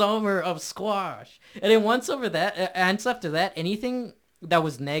struggles of Summer of Squash. And then once after that, anything that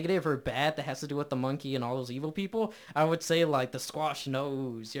was negative or bad that has to do with the monkey and all those evil people, I would say like the squash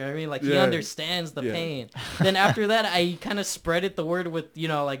knows, you know what I mean? Like he Yeah. understands the pain. Then after that, I kind of spreaded the word with, you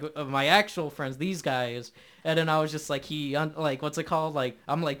know, like my actual friends, these guys. And then I was just like, what's it called? Like,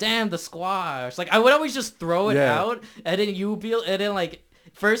 I'm like, damn, the squash. Like I would always just throw it out, and then like,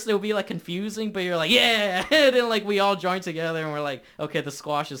 first it would be like confusing, but you're like, yeah, and then like we all join together and we're like, okay, the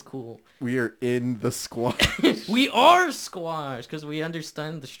squash is cool. We are in the squash. We are squash because we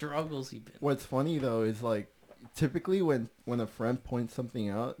understand the struggles he's been. What's funny though is like typically when a friend points something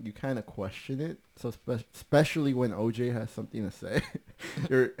out, you kind of question it. So especially when OJ has something to say,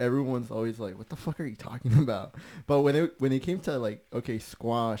 everyone's always like, "What the fuck are you talking about?" But when it came to like, okay,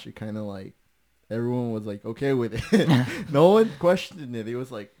 squash, it kind of like everyone was like okay with it. No one questioned it. It was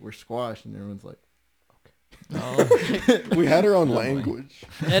like, we're squash, and everyone's like, We had our own language.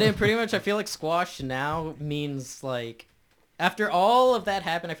 And then pretty much I feel like squash now means like, after all of that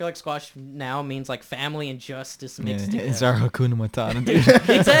happened, I feel like squash now means like family and justice mixed together. It's our Hakuna Matata, dude.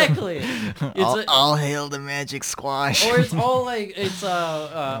 Exactly. All hail the magic squash. Or it's all like, it's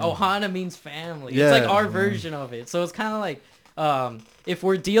Ohana means family. It's like our version of it. So it's kind of like, if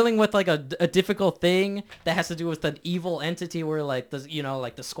we're dealing with like a difficult thing that has to do with an evil entity, where like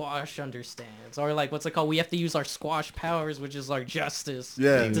the squash understands, or like what's it called? We have to use our squash powers, which is our justice,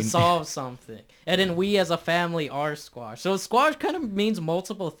 to solve something. And then we as a family are squash. So squash kind of means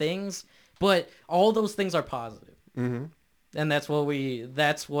multiple things, but all those things are positive. Mm-hmm. And that's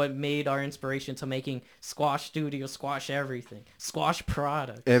what made our inspiration to making Squash Studio, Squash everything, Squash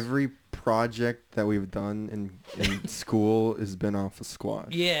product. Every project that we've done in school has been off of squash.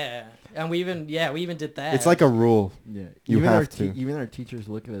 Yeah, and we even did that. It's like a rule. Yeah. You even have to. Even our teachers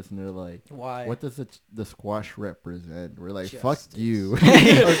look at us and they're like, why? what does the squash represent? We're like, fuck Justice. you.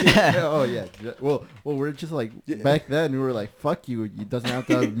 Okay. Oh yeah. Well, we're just like back then we were like, fuck you. It doesn't have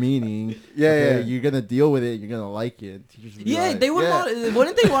to have a meaning. Yeah, Okay, yeah. You're gonna deal with it. You're gonna like it. Teachers would be Yeah, like, they would yeah.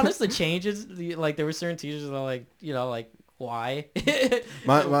 wouldn't they want us to change it? Like there were certain teachers that are like, like why?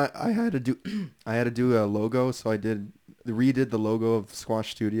 I had to do a logo, so I redid the logo of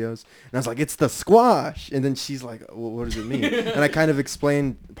Squash Studios, and I was like, it's the squash, and then she's like, well, what does it mean? And I kind of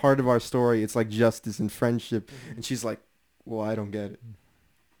explained part of our story. It's like justice and friendship, and she's like, well, I don't get it.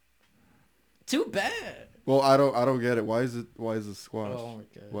 Too bad. Well, I don't get it. Why is it squash? Oh my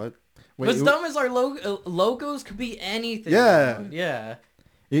god. What? What's dumb is our logos could be anything. Yeah. Yeah.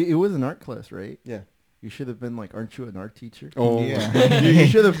 It was an art class, right? Yeah. You should have been like, aren't you an art teacher? Oh. Yeah. You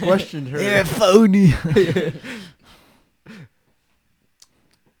should have questioned her. You're a phony.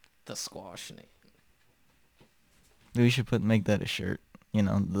 The squash name. We should make that a shirt. You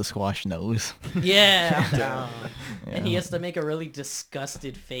know, the squash nose. Yeah, I'm down. Yeah. And he has to make a really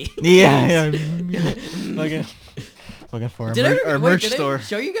disgusted face. Yeah. Looking for our merch did store. I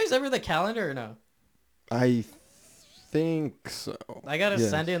show you guys ever the calendar or no? I think so. I gotta Yes.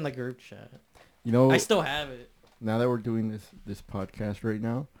 send it in the group chat. You know, I still have it. now that we're doing this podcast right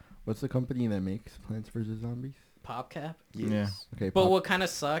now, what's the company that makes Plants vs Zombies? PopCap. Yeah. Okay, But Pop- what kind of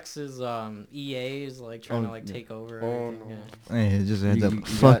sucks is EA is like trying Oh, to like yeah. take over. Oh, everything, no. yeah. Hey, it just had to you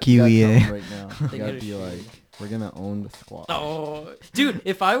fuck got- you, got EA. something right now. You They gotta gotta be shoot. like, we're gonna own the squad. Oh, dude,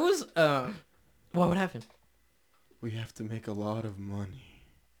 if I was what would happen? We have to make a lot of money.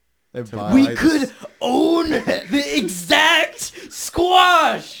 And to buy buy We this. could own the exact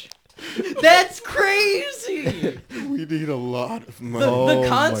squash. That's crazy. We need a lot of The, money. Oh the my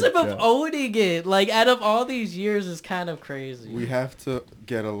concept of God. owning it, like out of all these years, is kind of crazy. We have to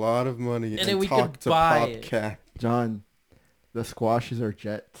get a lot of money And then and we talk could to buy it. PopCap. John, the squashes are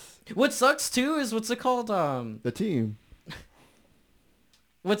Jets. What sucks too is what's it called? The team.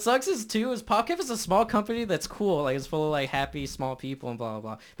 What sucks is too is PopCap is a small company that's cool, like it's full of like happy small people and blah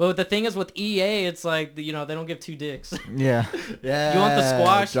blah blah. But the thing is with EA, it's like they don't give two dicks. Yeah. Yeah. You want the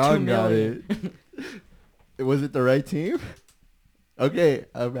squash? John 2 got million. it. Was it the right team? Okay,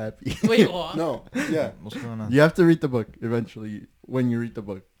 I'm happy. Wait, what? No, yeah. What's going on? You have to read the book eventually when you read the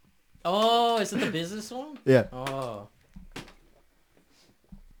book. Oh, is it the business one? Yeah. Oh,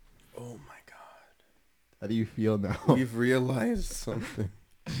 Oh my God. How do you feel now? We've realized something.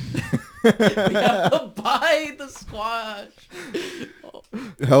 we have to buy the squash.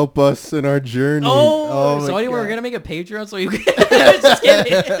 Help us in our journey. Oh, Oh so my anyway, we're God. gonna make a Patreon so you can. Just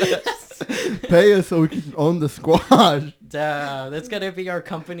kidding. Pay us so we can own the squash. Damn, that's gonna be our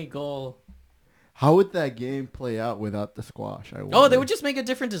company goal. How would that game play out without the squash? I Oh, wonder. they would just make a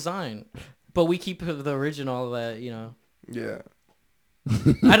different design, but we keep the original. That Yeah.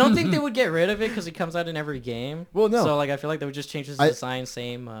 I don't think they would get rid of it because it comes out in every game. Well, no. So like, I feel like they would just change the I- design,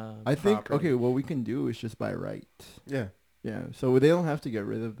 same. I think property. okay. What we can do is just buy right. Yeah. Yeah. So they don't have to get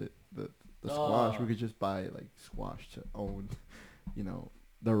rid of the squash. Oh. We could just buy like squash to own,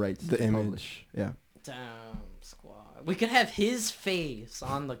 the rights The to image. publish. Yeah. Damn squad. We could have his face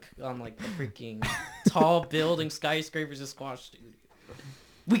on like the freaking tall building skyscrapers of Squash Studio.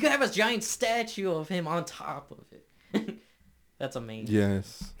 We could have a giant statue of him on top of it. That's amazing.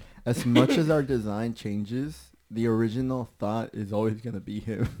 Yes. As much as our design changes, the original thought is always gonna be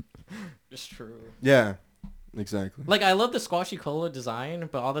him. It's true. Yeah. Exactly. Like I love the Squashy Cola design,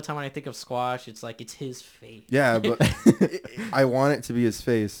 but all the time when I think of Squash, it's like it's his face. Yeah, but I want it to be his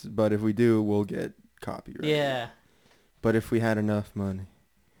face, but if we do, we'll get copyright. Yeah. But if we had enough money,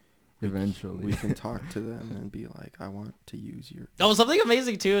 Eventually. we can talk to them and be like, I want to use your... Oh, something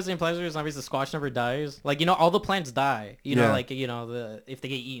amazing too is in Plants vs Zombies, the Squash never dies. Like all the plants die. Yeah. If they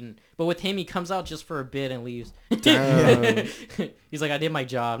get eaten. But with him, he comes out just for a bit and leaves. Damn. He's like, I did my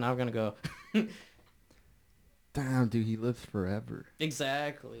job. Now I'm gonna go. Damn, dude, he lives forever.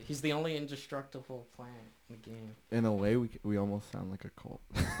 Exactly. He's the only indestructible plant in the game. In a way, we almost sound like a cult.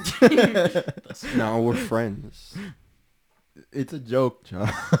 No, we're friends. It's a joke, John.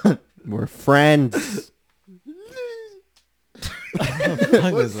 We're friends. What the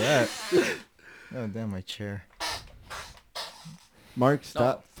fuck was that? Oh, damn, my chair. Mark,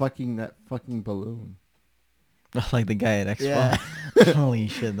 stop fucking that fucking balloon. Like the guy at Expo. Yeah. Holy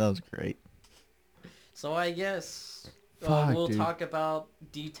shit, that was great. So I guess Fuck, we'll dude. talk about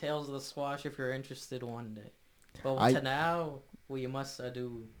details of the squash if you're interested one day. But I- to now, what you must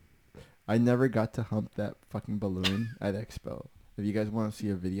do. I never got to hump that fucking balloon at Expo. If you guys want to see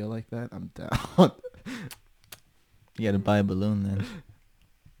a video like that, I'm down. You gotta buy a balloon then.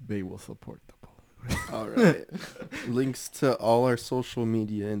 They will support the balloon. All right. Links to all our social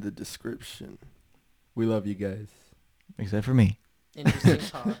media in the description. We love you guys. Except for me. Interesting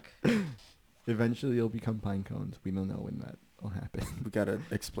talk. Eventually, you'll become pine cones. We don't know when that will happen. We gotta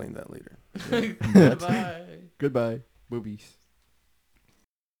explain that later. Goodbye. Goodbye. Boobies.